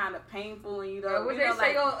like kind of painful, and What you they know,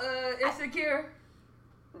 say like. on Insecure?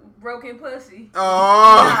 Broken pussy.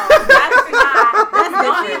 Oh. No, that's not. That's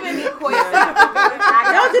Don't different. even equate that.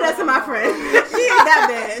 Don't do that to my friend. She ain't that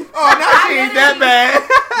bad. Oh, now she ain't that bad.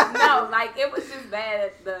 No, like it was just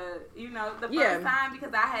bad the first Yeah. time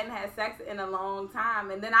because I hadn't had sex in a long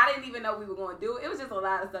time, and then I didn't even know we were going to do it. It was just a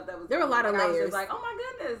lot of stuff that was. There were a lot of I was layers. just like, oh my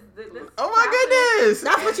goodness, this Oh my goodness.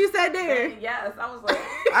 That's what you said there. Yes, I was like,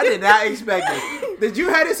 I did not expect it. Did you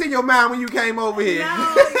have this in your mind when you came over here?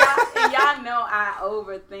 no, y'all know I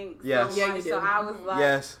overthink Yes. so Yeah, much. you do. So I was like,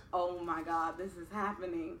 Yes. oh my God, this is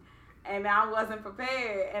happening, and I wasn't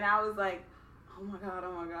prepared, and I was like, oh my God,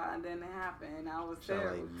 and then it happened, and I was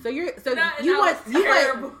terrible. So you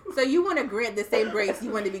want to grant the same grace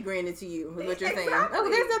you want to be granted to you, is what you're saying. Exactly. Oh,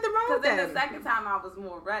 there's nothing wrong with Because then that. the second time I was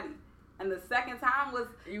more ready, and the second time was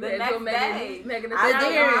You the had next your day. Megan I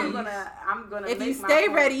dare I'm you. gonna. If make you my stay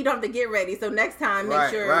point. ready, you don't have to get ready. So next time, make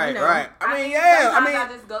sure you know. Right. I mean, Sometimes I I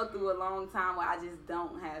just go through a long time where I just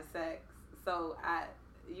don't have sex, so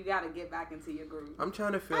you got to get back into your groove. I'm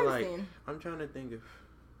trying to I feel like understand. I'm trying to think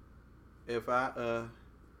if I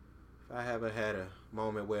haven't had a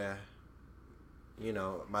moment where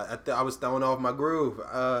I was throwing off my groove.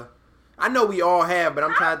 I know we all have, but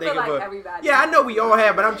I'm trying to think feel of like a. everybody Yeah, I know we all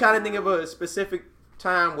have, but I'm has. trying to think of a specific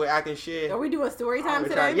time where I can share. Are we doing story time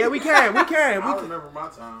Which today? Yeah, we can. I remember my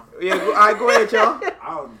time. Yeah, all right, go ahead,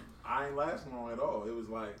 y'all. I ain't last long at all. It was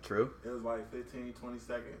like True. It was like 15, 20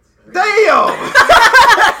 seconds. And, Damn!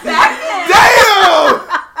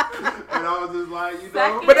 and I was just like, you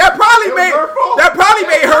know. But that probably It was her fault.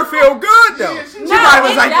 made her feel good though. Yeah, she No, probably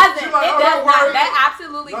was it like, doesn't. she like, It oh, does don't not. worry. That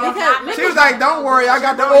absolutely does Because- not. she was like, "Don't worry, I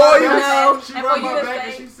got the She rubbed oil." my No. back. She And rubbed for you my to back say-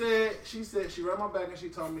 and she said she rubbed my back and she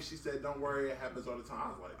told me, she said, don't worry, it happens all the time. I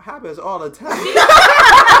was like, Happens all the time.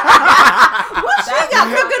 What she got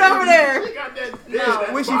cooking over there? she got that dish, No.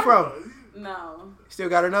 that Where's she vodka. from? No, Still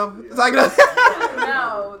got her number? It's like no,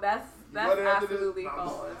 that's But after this- absolutely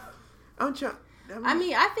false. I'm trying. I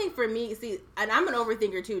mean, I think for me, see, and I'm an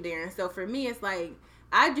overthinker too, Darren. So for me, it's like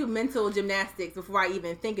I do mental gymnastics before I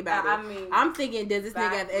even think about it. I mean, I'm thinking, does this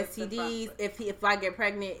nigga have backwards to STDs? frontwards. If I get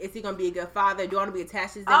pregnant, is he gonna be a good father? Do I want to be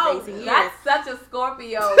attached to this Oh, for 18 years? that's such a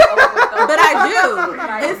Scorpio. But I do,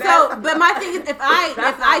 Like, and so. that's- But my thing is, if I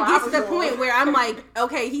That's how I get to was the doing. point where I'm like,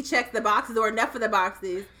 okay, he checks the boxes or enough of the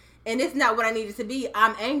boxes, and it's not what I need it to be,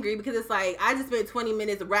 I'm angry because it's like I just spent 20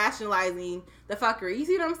 minutes rationalizing the fuckery. You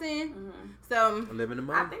see what I'm saying? Mhm. So I'm living the I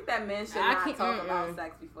moment. think that men should I not can't- talk about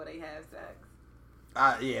sex before they have sex.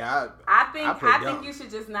 I play dumb. think you should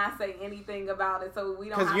just not say anything about it, so we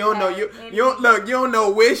don't. Because have you don't to know have you don't know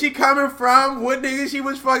where she coming from, what nigga she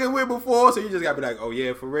was fucking with before, so you just gotta be like, oh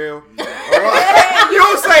yeah, for real. You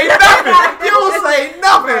don't say nothing. You don't say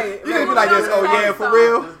nothing. Right. You just be like this. Oh yeah, for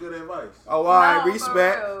real. That's good advice. Oh, all right, No, for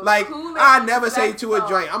respect. real. Like Cool I and never say respect to a song.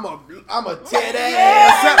 joint, I'm a tear that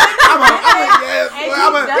ass up.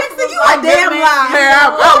 I'm a Dixie, you a damn lie. Man, I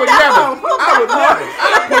would never.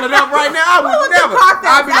 I pull it up right now. I would never.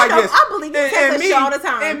 I'd be like this. I believe you take this shit all the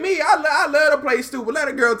time. And me, I love to play stupid. Let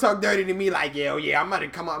a girl talk dirty to me like, yeah, oh yeah, I'm about to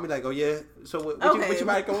come out and be like, oh yeah. So what you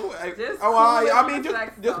about to come over? Just Oh, cool it I mean, on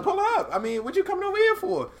sex just song. pull up. I mean, what you coming over here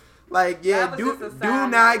for? Like, yeah, That was do just a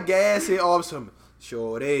side not note. gas it off some.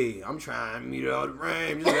 Shorty, I'm trying to meet out the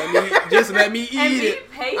frame. Just let me eat And be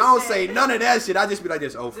it. patient. I don't say none of that shit. I just be like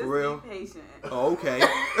this. Oh, for Just real? be patient. Oh, okay.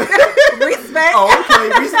 Respect. Oh,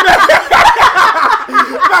 okay. Respect.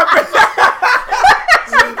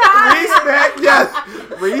 Respect. Yes.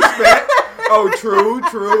 Respect. Oh,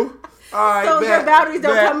 true. All right. So bet, your boundaries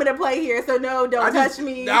don't bet. come into play here. So no, don't touch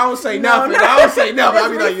me. I don't say No, nothing. no. I don't say nothing. I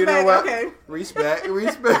be Just like, you know what? respect, okay.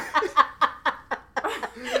 Respect.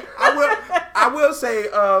 I will say,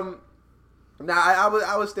 I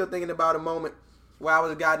was still thinking about a moment where I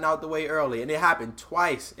was gotten out the way early, and it happened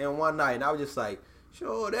twice in one night, and I was just like,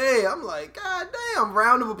 sure, hey, I'm like, god damn,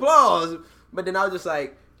 round of applause. But then I was just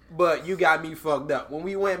like, but you got me fucked up. When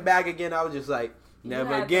we went back again, I was just like, never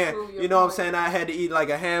had to again. prove your You know what I'm point. saying? I had to eat like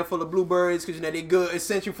a handful of blueberries because, you know, they good,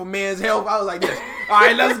 essential for men's health. I was like this. All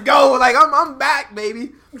right, let's go. Like, I'm back,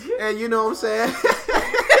 baby. And you know what I'm saying?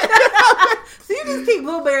 So you just keep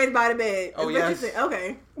blueberries by the bed. Oh, is what you yes. say.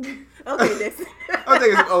 Okay. Okay, Dixie. I'm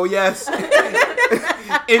thinking, oh, yes.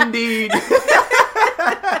 Indeed. Oh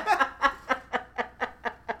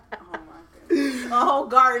my goodness. A whole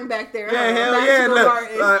garden back there. Yeah, huh? hell Nice yeah. little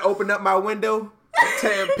Look, garden. open up my window,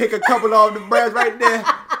 pick a couple off the breads right there.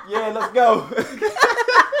 Yeah, let's go.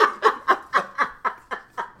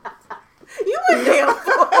 You a damn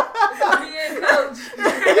fool. Yeah, coach.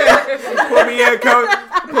 Put me in, coach.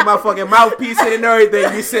 Put my fucking mouthpiece in and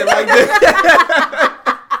everything. You sit like this.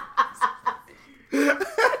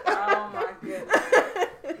 Oh my goodness.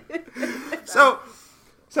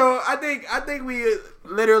 So I think we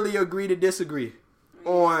literally agree to disagree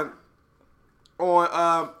on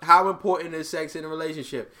how important is sex in a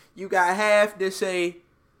relationship. You got half that say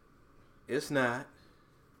it's not,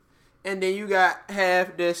 and then you got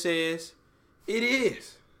half that says it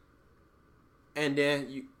is, and then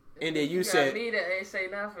you got said me that ain't say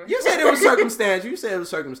nothing. you said it was circumstantial. You said it was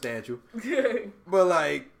circumstantial, but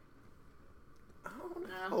like.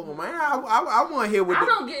 Oh man, I want to hear what I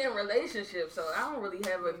don't get in relationships, so I don't really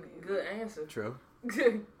have a good answer. True.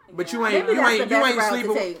 True. But Maybe that's the best route to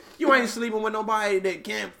sleeping. take. You ain't sleeping with nobody that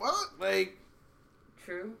can't fuck. Like,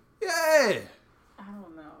 yeah, I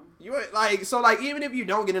don't know. you ain't like even if you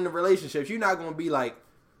don't get into relationships, you're not gonna be like,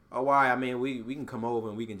 oh, why? I mean, we can come over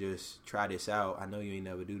and we can just try this out. I know you ain't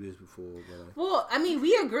never do this before, but Well, I mean,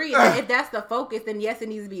 we agree that if that's the focus, then yes, it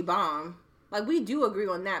needs to be bomb. Like, we do agree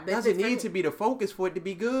on that. But doesn't need to be the focus for it to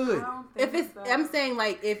be good. I don't think If it's, so. I'm saying,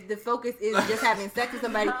 like, if the focus is just having sex with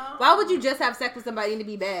somebody, why would you just have sex with somebody and to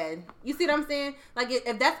be bad? You see what I'm saying? Like,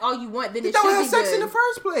 if that's all you want, then You it should don't be have sex good. in the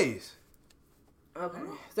first place. Okay.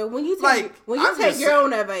 So when you take Like, I'm take just your saying-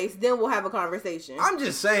 own advice, then we'll have a conversation. I'm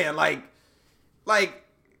just saying, like,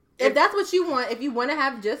 if that's what you want, if you want to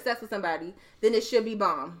have just sex with somebody, then it should be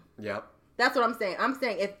bomb. Yep. That's what I'm saying. I'm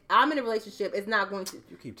saying if I'm in a relationship, it's not going to.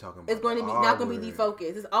 You keep talking about It's going to be not going to be the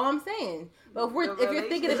focus. Is all I'm saying. But if you're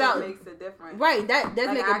thinking about makes a difference, right, that does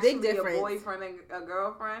like make a big actually difference. A boyfriend and a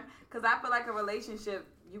girlfriend, because I feel like a relationship,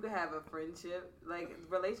 you could have a friendship. Like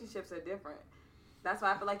relationships are different. That's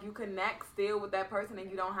why I feel like you connect still with that person, and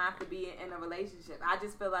you don't have to be in a relationship. I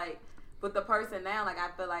just feel like with the person now, like I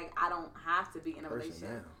feel like I don't have to be in a relationship.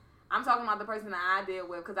 now. I'm talking about the person that I deal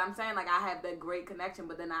with, because I'm saying like I have the great connection,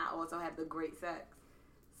 but then I also have the great sex.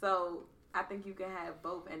 So I think you can have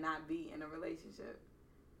both and not be in a relationship.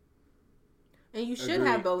 And you should Agreed.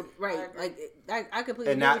 have both, right? I agree. Like I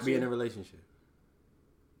completely And agree not with be you. in a relationship.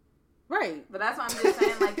 Right. But that's why I'm just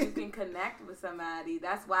saying like you can connect with somebody.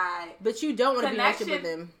 That's why. But you don't want to be in a relationship with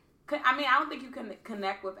Connection- them. I mean, I don't think you can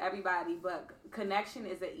connect with everybody, but connection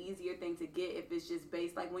is an easier thing to get if it's just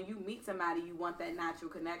based. Like when you meet somebody, you want that natural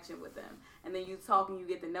connection with them, and then you talk and you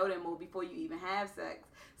get to know them more before you even have sex.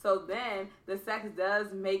 So then the sex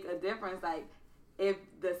does make a difference. Like if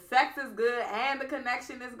the sex is good and the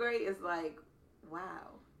connection is great, it's like, wow,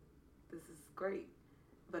 this is great.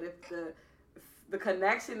 But if the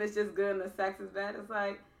connection is just good and the sex is bad, it's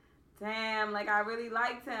like, damn, like I really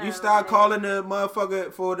liked him. You start calling the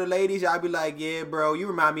motherfucker for the ladies, I'll be like, yeah, bro, you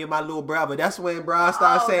remind me of my little brother. That's when, bro, I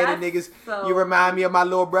start saying to niggas, so you remind me of my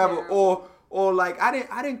little brother. terrible. Or like I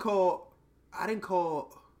didn't call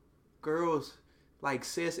girls like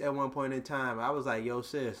sis at one point in time. I was like, yo,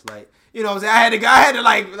 sis, like, you know what I'm saying? I had to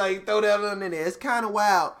like throw that in there. It's kind of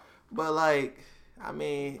wild, but like, I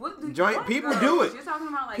mean, what people girls? do it. You're talking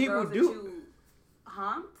about like People girls do. that you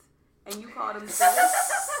humped and you called them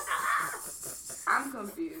sis? I'm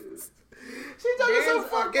confused. She's talking some There's a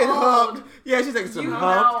fucking code. hump. Yeah, she's taking some You know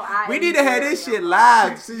hump. I We need to have this enjoy shit them.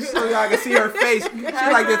 live so y'all can see her face. She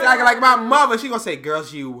like this, acting like my mother. She gonna say,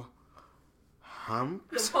 "Girls, you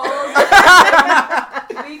humped." The pole.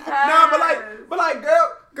 Because No, but like,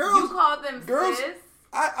 girls. you called them girls- sis.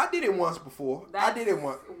 I did it once before. I did it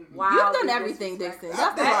once. Wow, You've done everything, Dixon.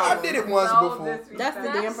 That's the I problem. did it once before. That's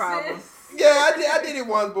the damn problem. Yeah, I did it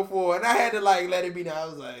once before, and I had to like let it be known. I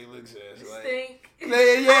was like, "Look, sis, like, Stink.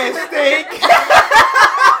 yeah, stink."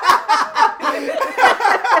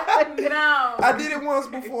 No, I did it once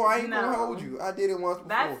before. I ain't gonna No. hold you. I did it once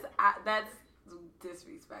before. that's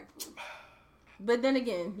disrespectful. But then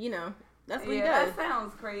again, that's what he Yeah, does. that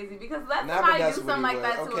sounds crazy because let Nah, but somebody do that's what something he like was.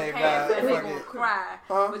 that to Okay, a cancer and they fuck won't it. cry,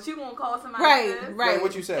 Huh? but you won't call somebody Right, sis? right. Wait,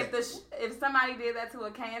 what you say? If somebody did that to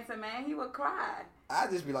a cancer man, he would cry. I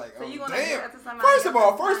just be like, So oh, you gonna do damn. that to somebody First of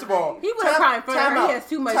else? all, He wouldn't cry in front of her. He has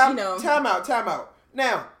too much, Time out.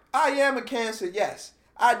 Now, I am a cancer, yes.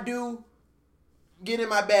 I do get in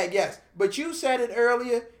my bag, yes. But you said it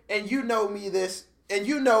earlier, and you know me this, and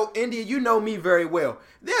you know, India, you know me very well.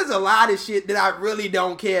 There's a lot of shit that I really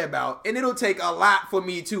don't care about, and it'll take a lot for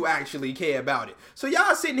me to actually care about it. So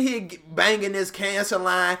y'all sitting here banging this cancer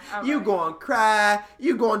line, All you right. gonna cry,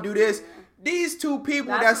 you gonna do this. These two people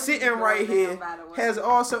That's that's what sitting we right doing here now, by the way. has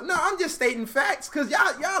also I'm just stating facts because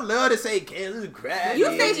y'all love to say cancer cry. You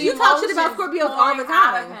talk shit about Scorpios all the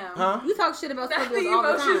time. Huh? You talk shit about That's the Scorpios all the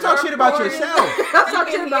emotions time. You talk shit about Pouring. yourself. I'm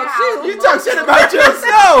talking shit about you. You talk shit about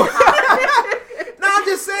yourself. No, I'm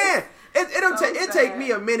just saying. It take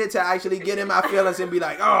me a minute to actually get in my feelings and be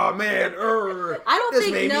like, oh man, I don't this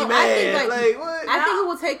think made no. me I mad. think Like what? I think it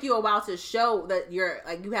will take you a while to show that you're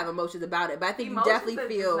like you have emotions about it. But I think Emotions you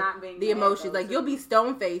definitely is feel not being the mad, emotions. though, Like too. you'll be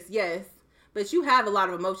stone faced, yes, but you have a lot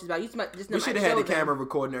of emotions about it. You just We should have had the camera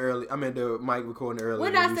recording early. I mean the mic recording earlier.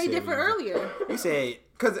 What did I say different earlier? You said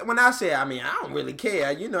because when I said I don't really care.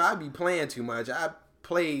 I be playing too much. I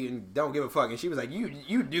play and don't give a fuck. And she was like, you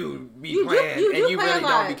do be You do- playing you do and you play a really don't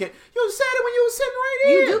lot. be caring. You said it when you was sitting right You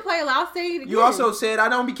here. do play a lot. I'll say it again. You also said I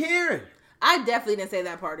don't be caring. I definitely didn't say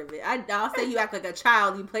that part of it. I'll say you act like a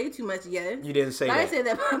child. You play too much. Yes. You didn't say But I that. didn't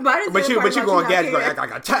say that. But I didn't But say you the part about going not gadget, going caring.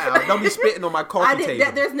 act like a child. Don't be spitting on my I coffee did.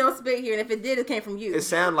 table. There's no spit here, and if it did, it came from you. It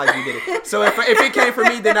sounded like you did it. So if it came from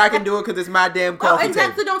me, then I can do it because it's my damn Oh, coffee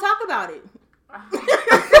exactly. table. Don't talk about it.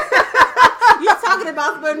 You're talking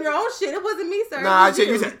about spitting your own shit. It wasn't me, sir. Nah, It was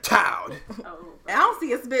you said child. Oh, I don't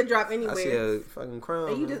see a spit drop I anywhere. see a fucking crumb.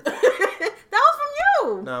 And you just that was from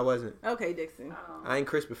you. No, I wasn't. Okay, Dixon. oh. I ain't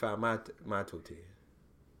crispified my tortilla.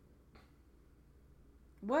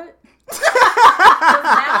 What? Now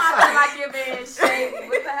I feel like you're being shady.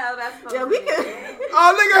 What the hell that's supposed Yeah, to we be? can.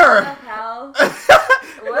 Oh, look at her. Hell?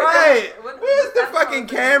 Right. What- Where's the that's fucking supposed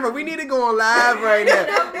to camera? We need to go on live right now.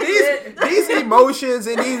 These emotions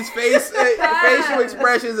and these facial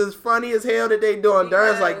expressions is funny as hell that they doing.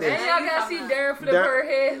 Darren's like And this. y'all gotta see Darren flip Darren- her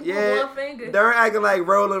head Yeah. with one finger. Darren acting like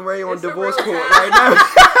Roland Ray on It's a divorce real court time. right now.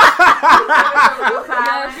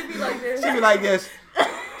 Yeah, she be like this. She be like this.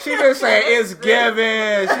 She just say it's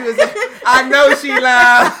given. She was like, I know she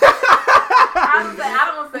lied.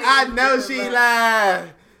 I don't say I know she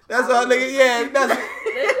lied. That's all, nigga. Yeah, that's.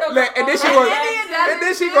 Look, and then she India was, does and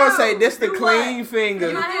then it she gonna too. say this the Do clean You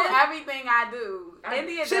finger. do everything I do.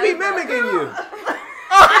 India She does be that. mimicking you.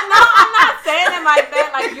 I know I'm not saying it like that,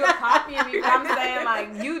 like you're copying me, but I'm saying like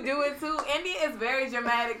you do it too. India is very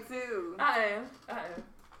dramatic too. I am.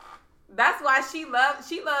 That's why she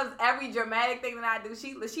loves every dramatic thing that I do.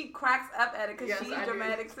 She cracks up at it because Yes, she's I do.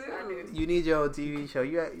 dramatic I too. do. You need your own TV show.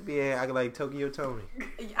 You be acting like Tokyo Tony.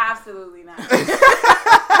 Absolutely not.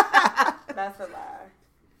 That's a lie.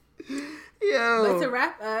 But to Yo.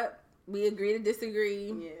 wrap up, we agree to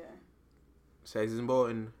disagree. Yeah. Sex is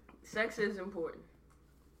important. Sex is important.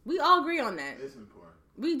 We all agree on that. It's important.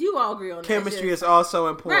 We do all agree on Chemistry that. is also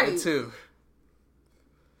important Right. too.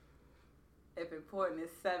 If important is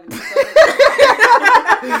 77. Look,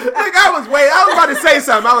 I was about to say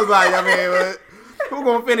something. I was like, who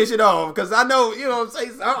gonna finish it off? Because I know, say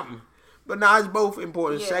something. But now it's both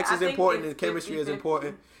important. Yeah, Sex I is think important it's and chemistry is 50-50.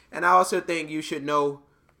 important. And I also think you should know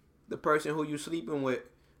the person who you sleeping with.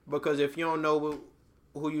 Because if you don't know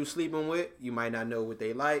who you sleeping with, you might not know what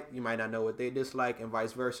they like, you might not know what they dislike, and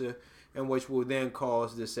vice versa, and which will then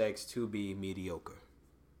cause the sex to be mediocre.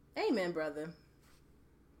 Amen, brother.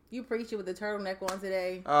 You preach it with the turtleneck on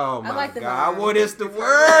today. Oh my like the God! vibe. What is the word?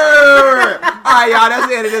 All right, y'all. That's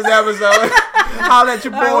the end of this episode. I'll let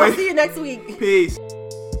your boy. All right, we'll see you next week. Peace.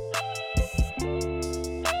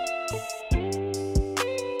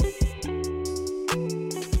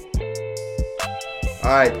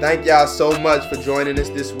 All right, thank y'all so much for joining us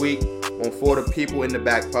this week on For the People in the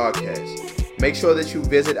Back podcast. Make sure that you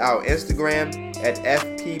visit our Instagram at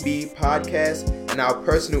FPB Podcast and our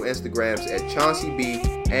personal Instagrams at Chauncey B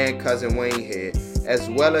and Cousin Wayne Head, as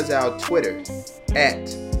well as our Twitter at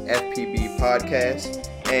FPB Podcast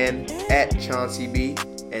and at Chauncey B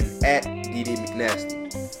and at DD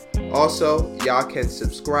McNasty. Also, y'all can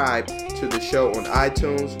subscribe to the show on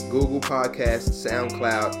iTunes, Google Podcasts,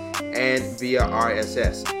 SoundCloud, and via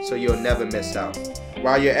RSS, so you'll never miss out.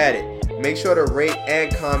 While you're at it, make sure to rate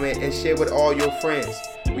and comment and share with all your friends.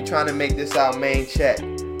 We're trying to make this our main chat.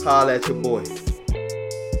 Holla at your boy.